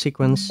plays a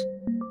sequence,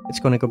 it's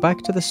going to go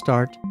back to the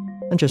start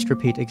and just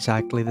repeat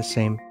exactly the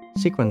same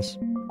sequence.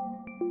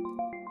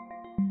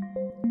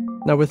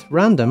 Now with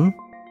random,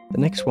 the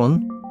next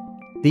one,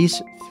 these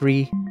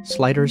three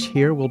sliders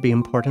here will be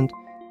important.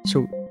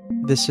 So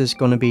this is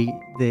going to be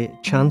the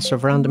chance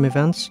of random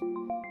events.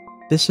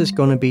 This is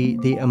going to be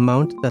the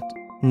amount that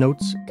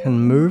notes can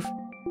move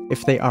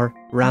if they are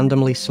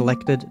randomly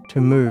selected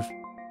to move.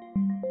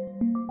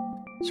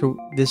 So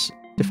this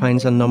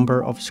defines a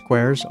number of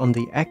squares on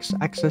the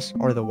x-axis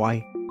or the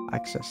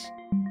y-axis.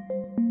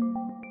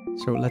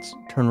 So let's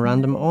turn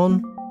random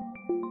on.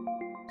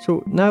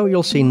 So now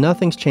you'll see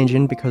nothing's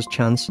changing because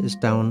chance is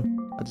down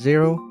at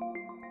 0.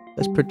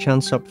 Let's put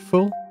chance up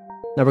full.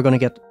 Now we're going to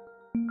get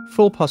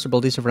full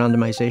possibilities of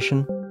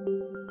randomization.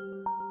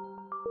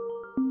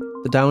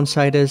 The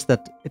downside is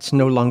that it's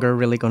no longer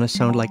really going to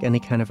sound like any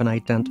kind of an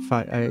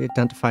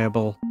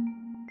identifiable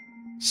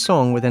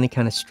song with any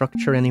kind of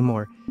structure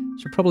anymore.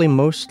 So probably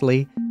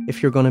mostly,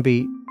 if you're going to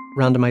be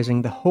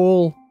randomizing the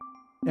whole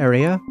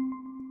area,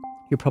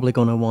 you're probably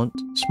going to want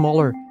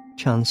smaller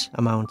chance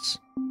amounts.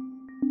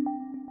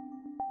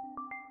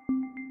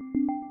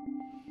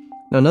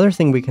 Now another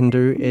thing we can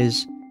do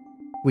is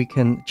we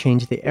can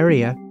change the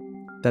area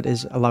that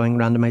is allowing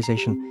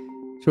randomization.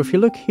 So if you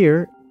look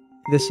here,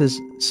 this is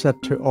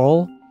set to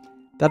all.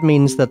 That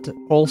means that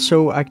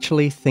also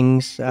actually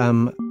things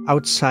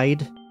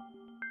outside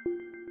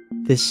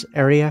this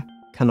area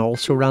can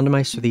also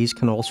randomize, so these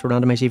can also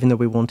randomize even though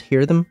we won't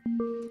hear them.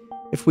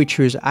 If we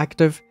choose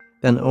active,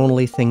 then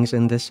only things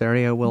in this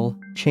area will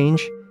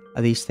change,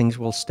 and these things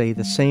will stay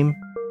the same.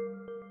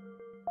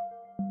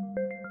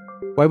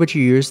 Why would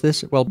you use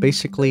this? Well,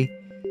 basically,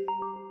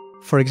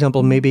 for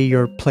example, maybe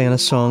you're playing a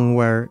song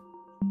where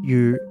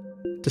you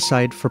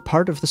decide for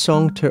part of the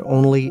song to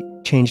only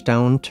change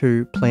down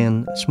to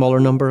playing a smaller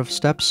number of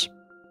steps,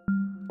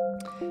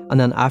 and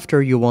then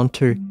after you want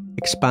to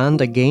expand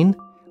again,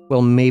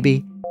 well,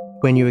 maybe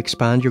when you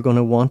expand you're going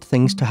to want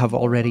things to have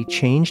already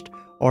changed,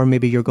 or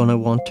maybe you're going to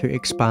want to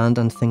expand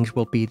and things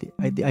will be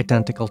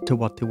identical to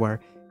what they were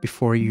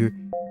before you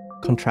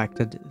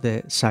contracted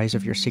the size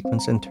of your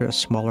sequence into a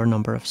smaller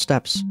number of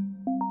steps.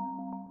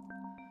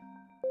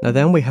 Now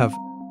then we have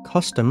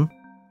custom.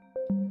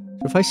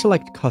 So if I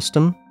select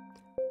custom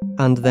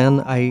and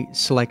then I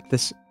select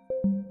this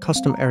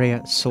custom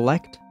area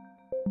select,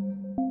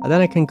 and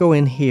then I can go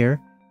in here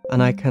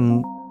and I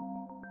can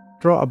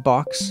draw a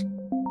box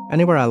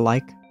anywhere I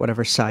like,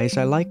 whatever size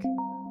I like.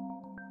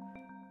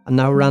 And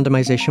now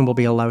randomization will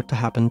be allowed to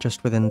happen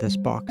just within this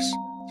box.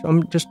 So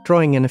I'm just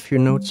drawing in a few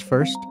notes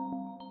first.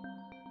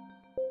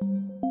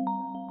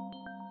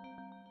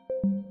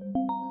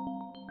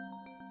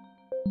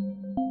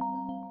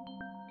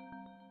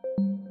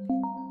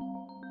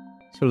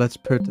 So let's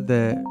put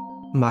the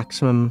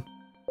maximum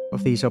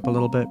of these up a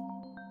little bit,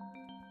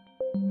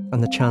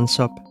 and the chance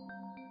up.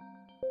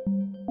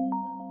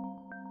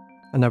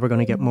 And now we're going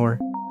to get more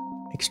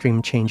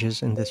extreme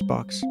changes in this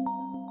box.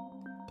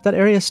 But that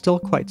area is still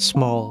quite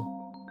small.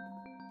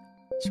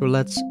 So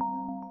let's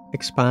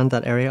expand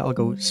that area. I'll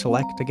go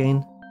select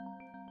again.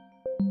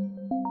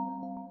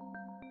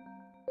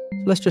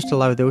 So let's just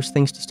allow those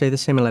things to stay the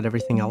same and let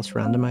everything else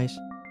randomize.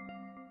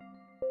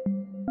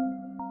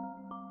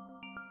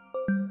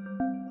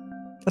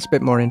 That's a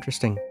bit more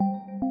interesting.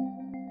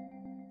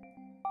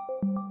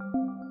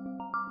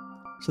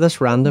 So that's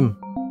random.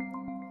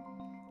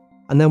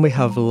 And then we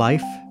have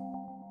life.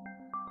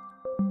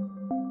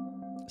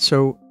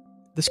 So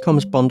this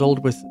comes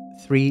bundled with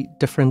 3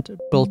 different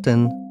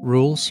built-in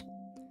rules.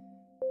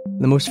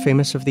 The most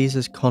famous of these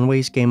is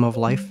Conway's Game of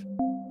Life.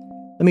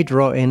 Let me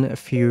draw in a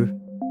few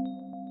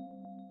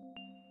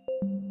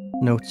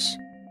notes.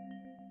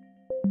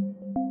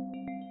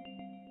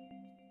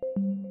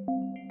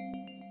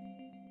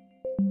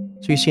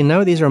 So you see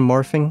now these are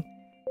morphing,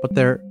 but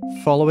they're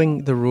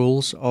following the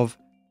rules of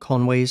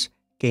Conway's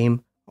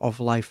Game of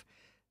Life.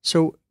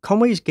 So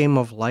Conway's Game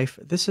of Life,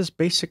 this is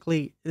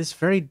basically, it's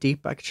very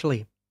deep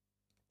actually.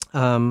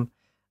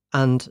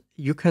 And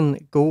you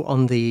can go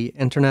on the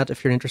internet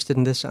if you're interested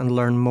in this and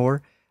learn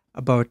more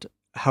about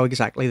how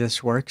exactly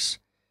this works.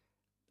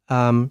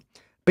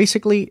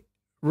 Basically,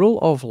 rule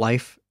of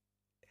life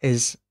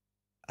is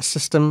a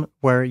system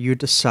where you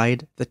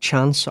decide the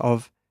chance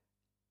of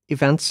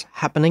events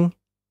happening.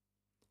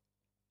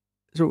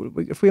 So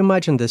if we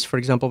imagine this, for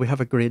example, we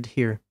have a grid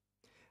here.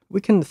 We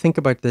can think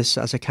about this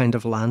as a kind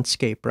of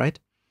landscape, right?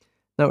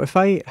 Now, if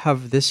I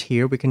have this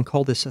here, we can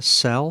call this a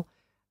cell,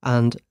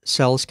 and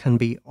cells can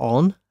be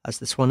on, as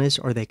this one is,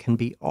 or they can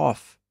be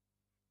off.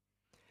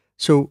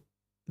 So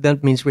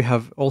that means we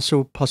have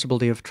also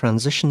possibility of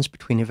transitions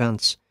between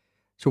events.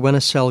 So when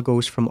a cell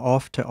goes from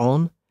off to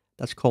on,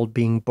 that's called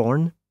being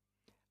born.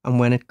 And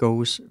when it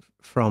goes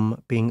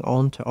from being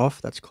on to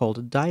off, that's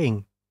called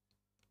dying.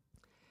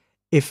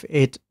 If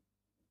it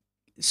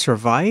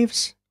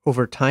survives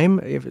over time,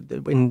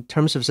 in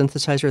terms of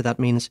Xynthesizr, that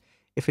means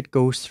if it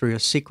goes through a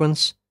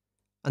sequence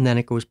and then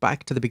it goes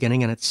back to the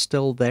beginning and it's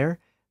still there,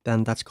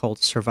 then that's called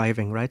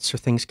surviving, right? So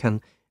things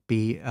can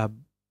be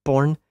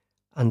born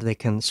and they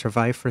can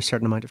survive for a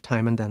certain amount of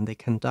time and then they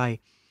can die.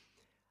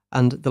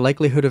 And the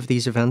likelihood of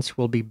these events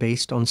will be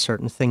based on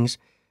certain things.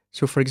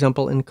 So for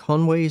example, in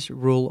Conway's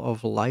rule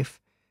of life,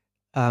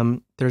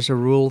 there's a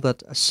rule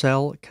that a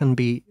cell can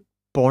be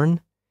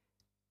born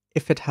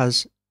if it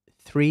has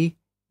 3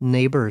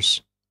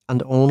 neighbors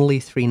and only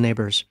 3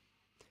 neighbors.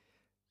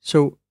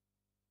 So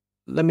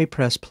let me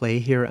press play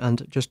here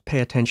and just pay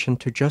attention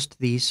to just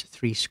these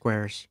 3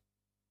 squares.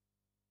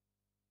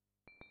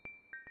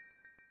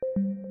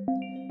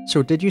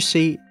 So did you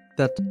see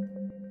that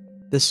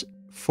this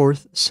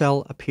 4th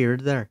cell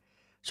appeared there?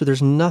 So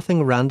there's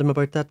nothing random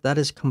about that. That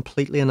is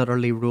completely and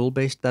utterly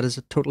rule-based. That is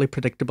a totally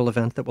predictable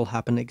event that will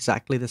happen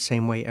exactly the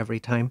same way every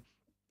time.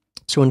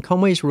 So in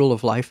Conway's rule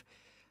of life,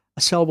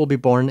 a cell will be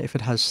born if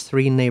it has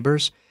 3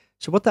 neighbors.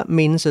 So what that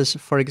means is,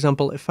 for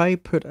example, if I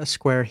put a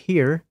square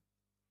here,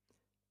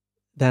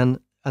 then,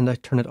 and I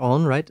turn it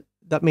on, right?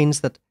 That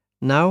means that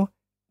now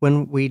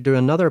when we do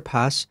another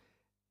pass,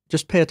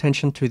 just pay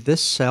attention to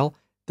this cell.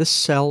 This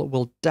cell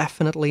will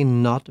definitely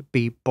not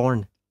be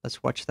born.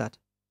 Let's watch that.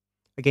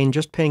 Again,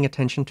 just paying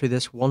attention to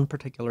this one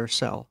particular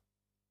cell.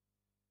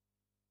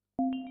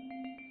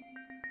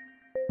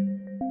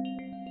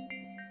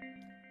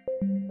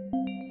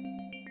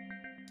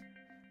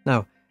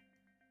 Now,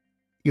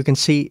 you can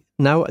see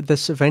now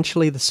this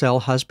eventually the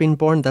cell has been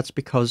born. That's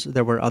because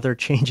there were other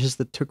changes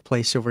that took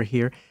place over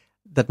here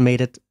that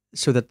made it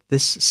so that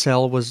this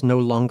cell was no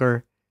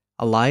longer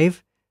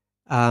alive.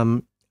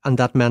 And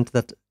that meant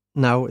that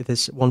now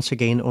this once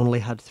again only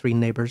had 3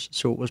 neighbors,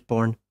 so it was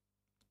born.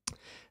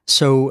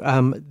 So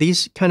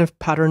these kind of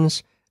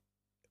patterns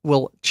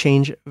will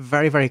change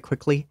very, very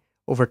quickly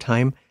over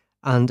time,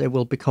 and it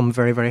will become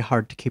very, very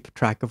hard to keep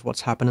track of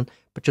what's happening.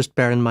 But just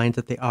bear in mind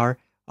that they are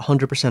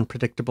 100%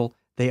 predictable.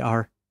 They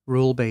are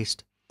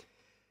rule-based.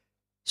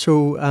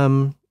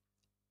 So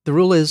the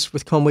rule is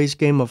with Conway's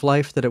game of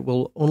life that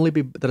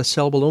a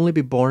cell will only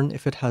be born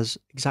if it has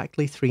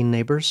exactly 3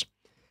 neighbors.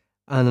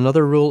 And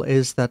another rule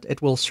is that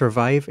it will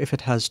survive if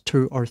it has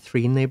 2 or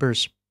 3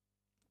 neighbors.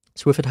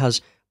 So if it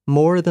has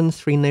more than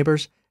 3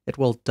 neighbors, it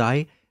will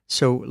die.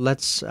 So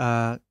let's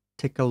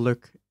take a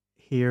look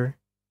here.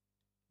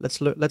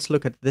 Let's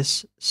look at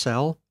this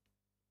cell,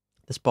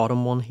 this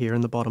bottom one here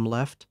in the bottom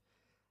left,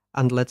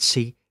 and let's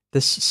see,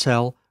 this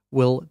cell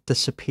will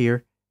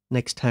disappear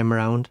next time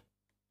around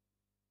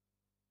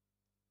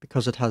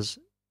because it has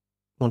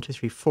 1, 2,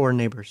 3, 4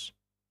 neighbors.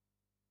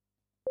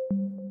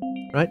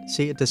 Right?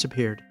 See, it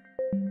disappeared.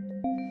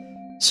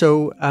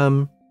 So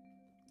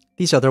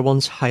these other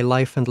ones, High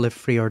Life and Live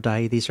Free or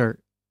Die, these are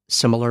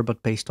similar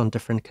but based on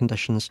different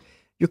conditions.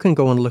 You can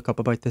go and look up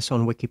about this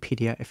on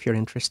Wikipedia if you're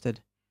interested.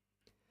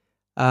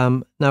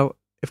 Now,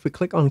 if we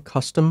click on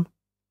Custom,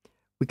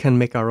 we can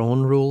make our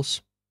own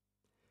rules.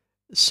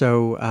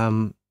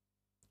 So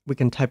we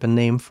can type a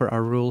name for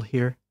our rule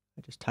here.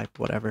 I just type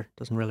whatever,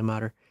 doesn't really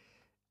matter.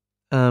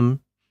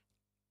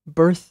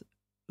 Birth,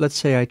 let's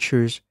say I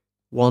choose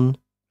 1,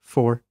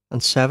 4,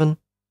 and 7.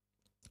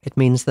 It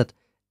means that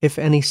if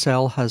any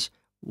cell has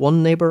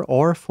 1 neighbor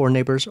or 4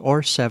 neighbors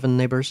or 7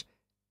 neighbors,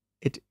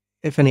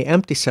 if any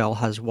empty cell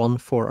has 1,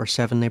 4, or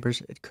 7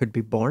 neighbors, it could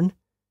be born.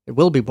 It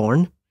will be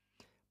born,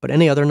 but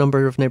any other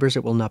number of neighbors,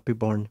 it will not be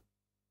born.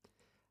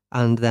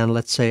 And then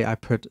let's say I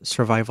put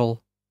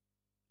survival,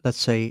 let's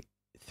say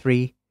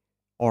 3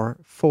 or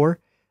 4.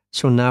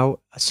 So now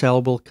a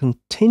cell will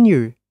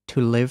continue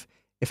to live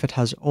if it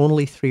has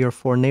only 3 or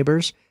 4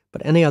 neighbors,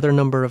 but any other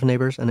number of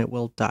neighbors, and it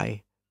will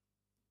die.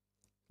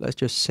 Let's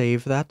just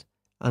save that,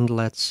 and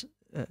let's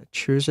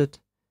choose it,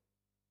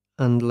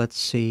 and let's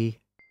see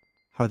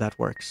how that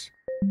works.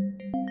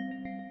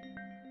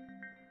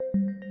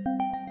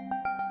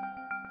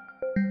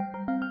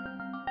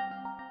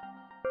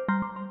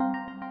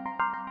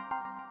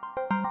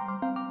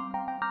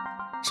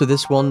 So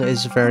this one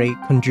is very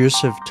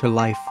conducive to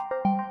life.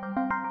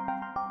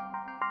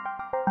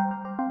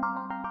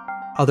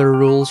 Other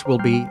rules will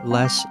be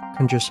less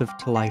conducive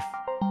to life.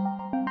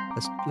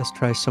 Let's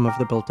try some of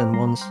the built-in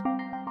ones.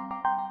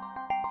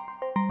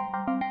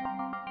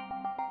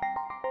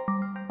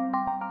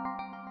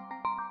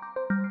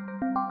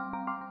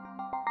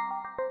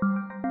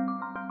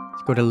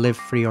 Let's go to Live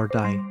Free or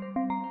Die.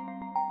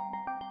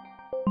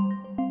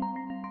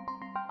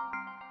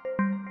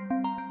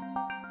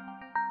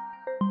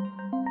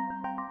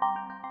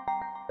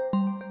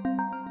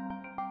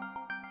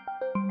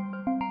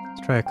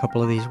 Let's try a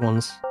couple of these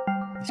ones,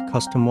 these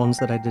custom ones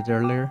that I did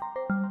earlier.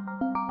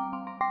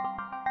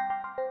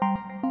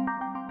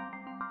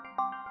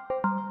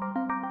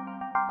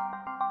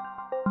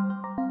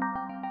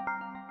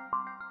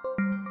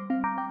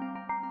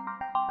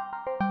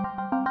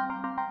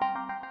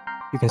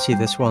 You can see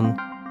this one,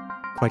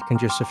 quite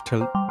conducive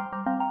to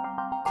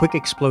quick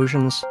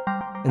explosions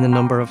in the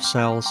number of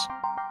cells.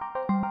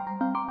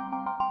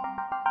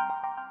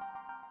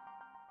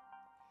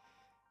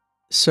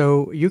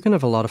 So you can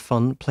have a lot of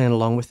fun playing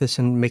along with this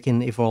and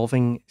making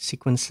evolving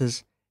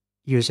sequences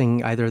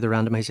using either the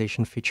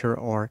randomization feature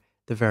or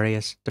the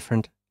various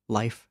different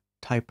life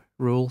type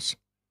rules.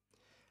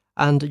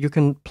 And you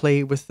can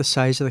play with the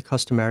size of the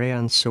custom area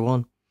and so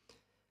on.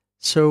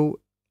 So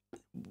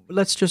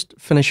let's just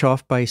finish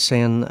off by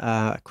saying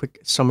a quick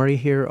summary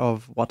here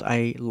of what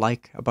I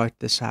like about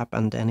this app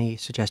and any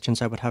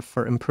suggestions I would have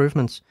for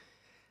improvements.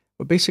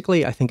 But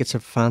basically, I think it's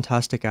a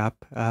fantastic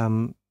app.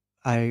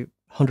 I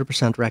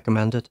 100%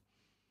 recommend it.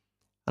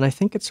 And I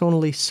think it's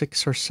only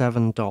 $6 or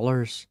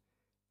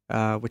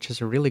 $7, which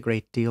is a really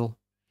great deal.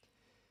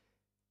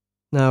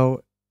 Now,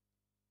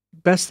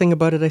 best thing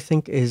about it, I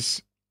think,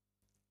 is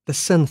the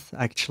synth,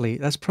 actually.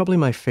 That's probably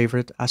my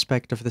favorite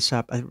aspect of this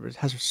app. It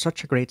has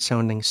such a great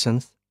sounding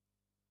synth.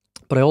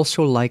 But I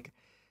also like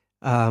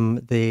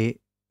the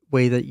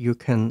way that you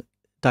can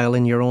dial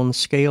in your own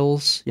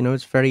scales. You know,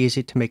 it's very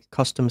easy to make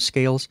custom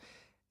scales.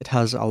 It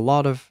has a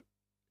lot of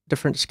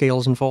different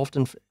scales involved,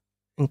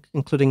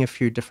 including a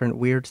few different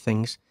weird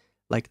things,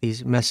 like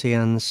these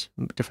messians,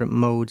 different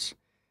modes.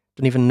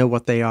 Don't even know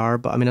what they are,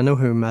 but I mean, I know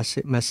who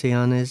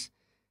messian is.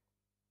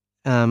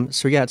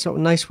 So yeah, it's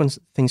nice when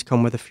things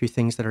come with a few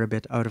things that are a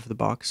bit out of the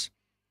box.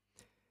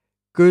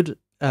 Good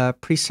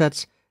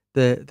presets.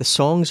 The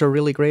songs are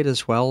really great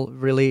as well.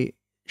 Really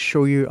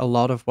show you a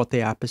lot of what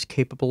the app is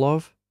capable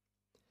of.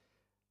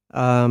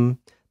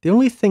 The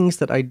only things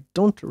that I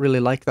don't really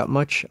like that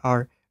much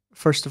are,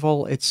 first of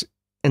all, it's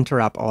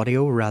inter-app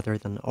audio rather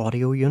than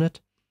audio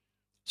unit.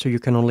 So you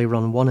can only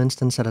run one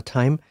instance at a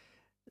time.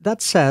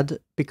 That said,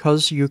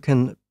 because you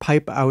can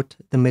pipe out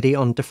the MIDI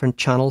on different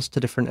channels to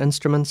different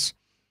instruments,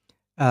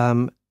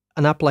 an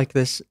app like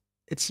this,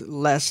 it's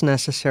less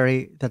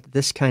necessary that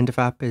this kind of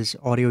app is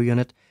audio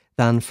unit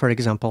than, for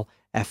example,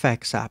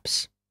 FX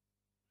apps.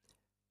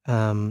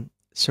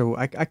 So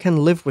I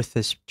can live with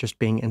this just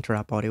being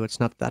inter-app audio.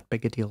 It's not that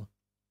big a deal.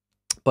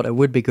 But it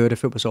would be good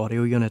if it was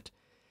audio unit.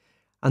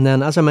 And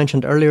then, as I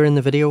mentioned earlier in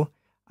the video,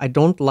 I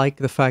don't like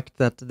the fact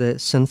that the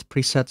synth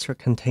presets are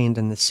contained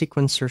in the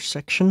sequencer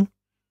section.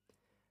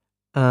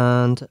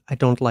 And I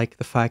don't like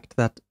the fact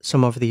that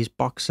some of these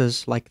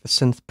boxes, like the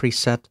synth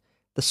preset,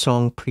 the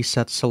song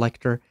preset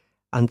selector,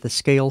 and the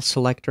scale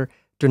selector,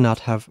 do not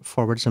have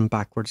forwards and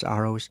backwards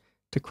arrows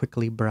to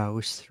quickly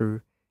browse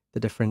through the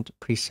different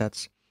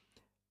presets.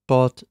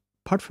 But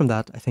apart from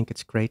that, I think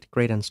it's great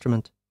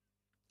instrument.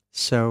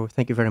 So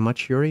thank you very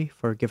much, Yuri,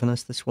 for giving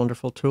us this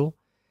wonderful tool.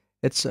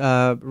 It's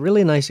a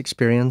really nice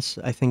experience,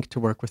 I think, to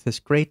work with this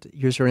great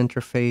user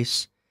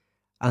interface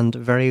and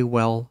very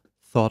well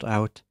thought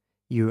out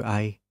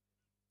UI.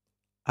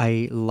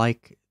 I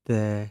like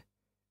the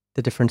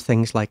different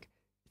things like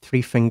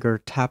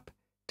 3-finger tap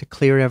to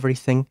clear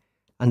everything,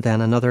 and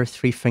then another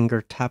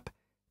 3-finger tap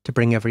to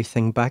bring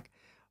everything back.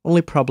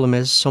 Only problem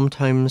is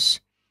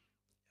sometimes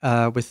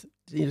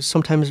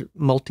sometimes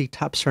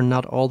multi-taps are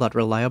not all that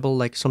reliable.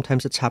 Like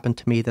sometimes it's happened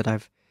to me that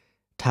I've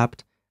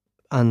tapped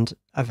and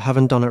I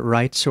haven't done it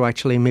right, so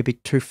actually maybe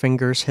 2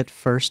 fingers hit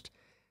first,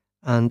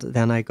 and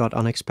then I got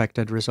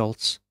unexpected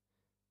results.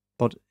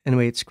 But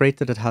anyway, it's great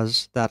that it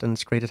has that, and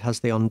it's great it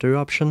has the undo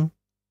option.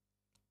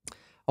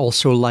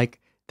 Also like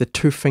the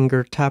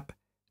 2-finger tap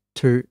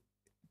to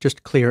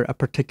just clear a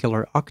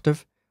particular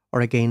octave,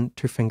 or again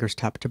 2 fingers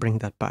tap to bring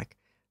that back.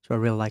 So I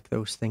really like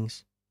those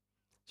things.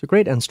 It's a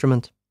great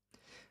instrument.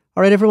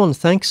 Alright everyone,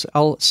 thanks.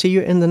 I'll see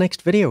you in the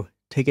next video.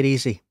 Take it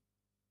easy.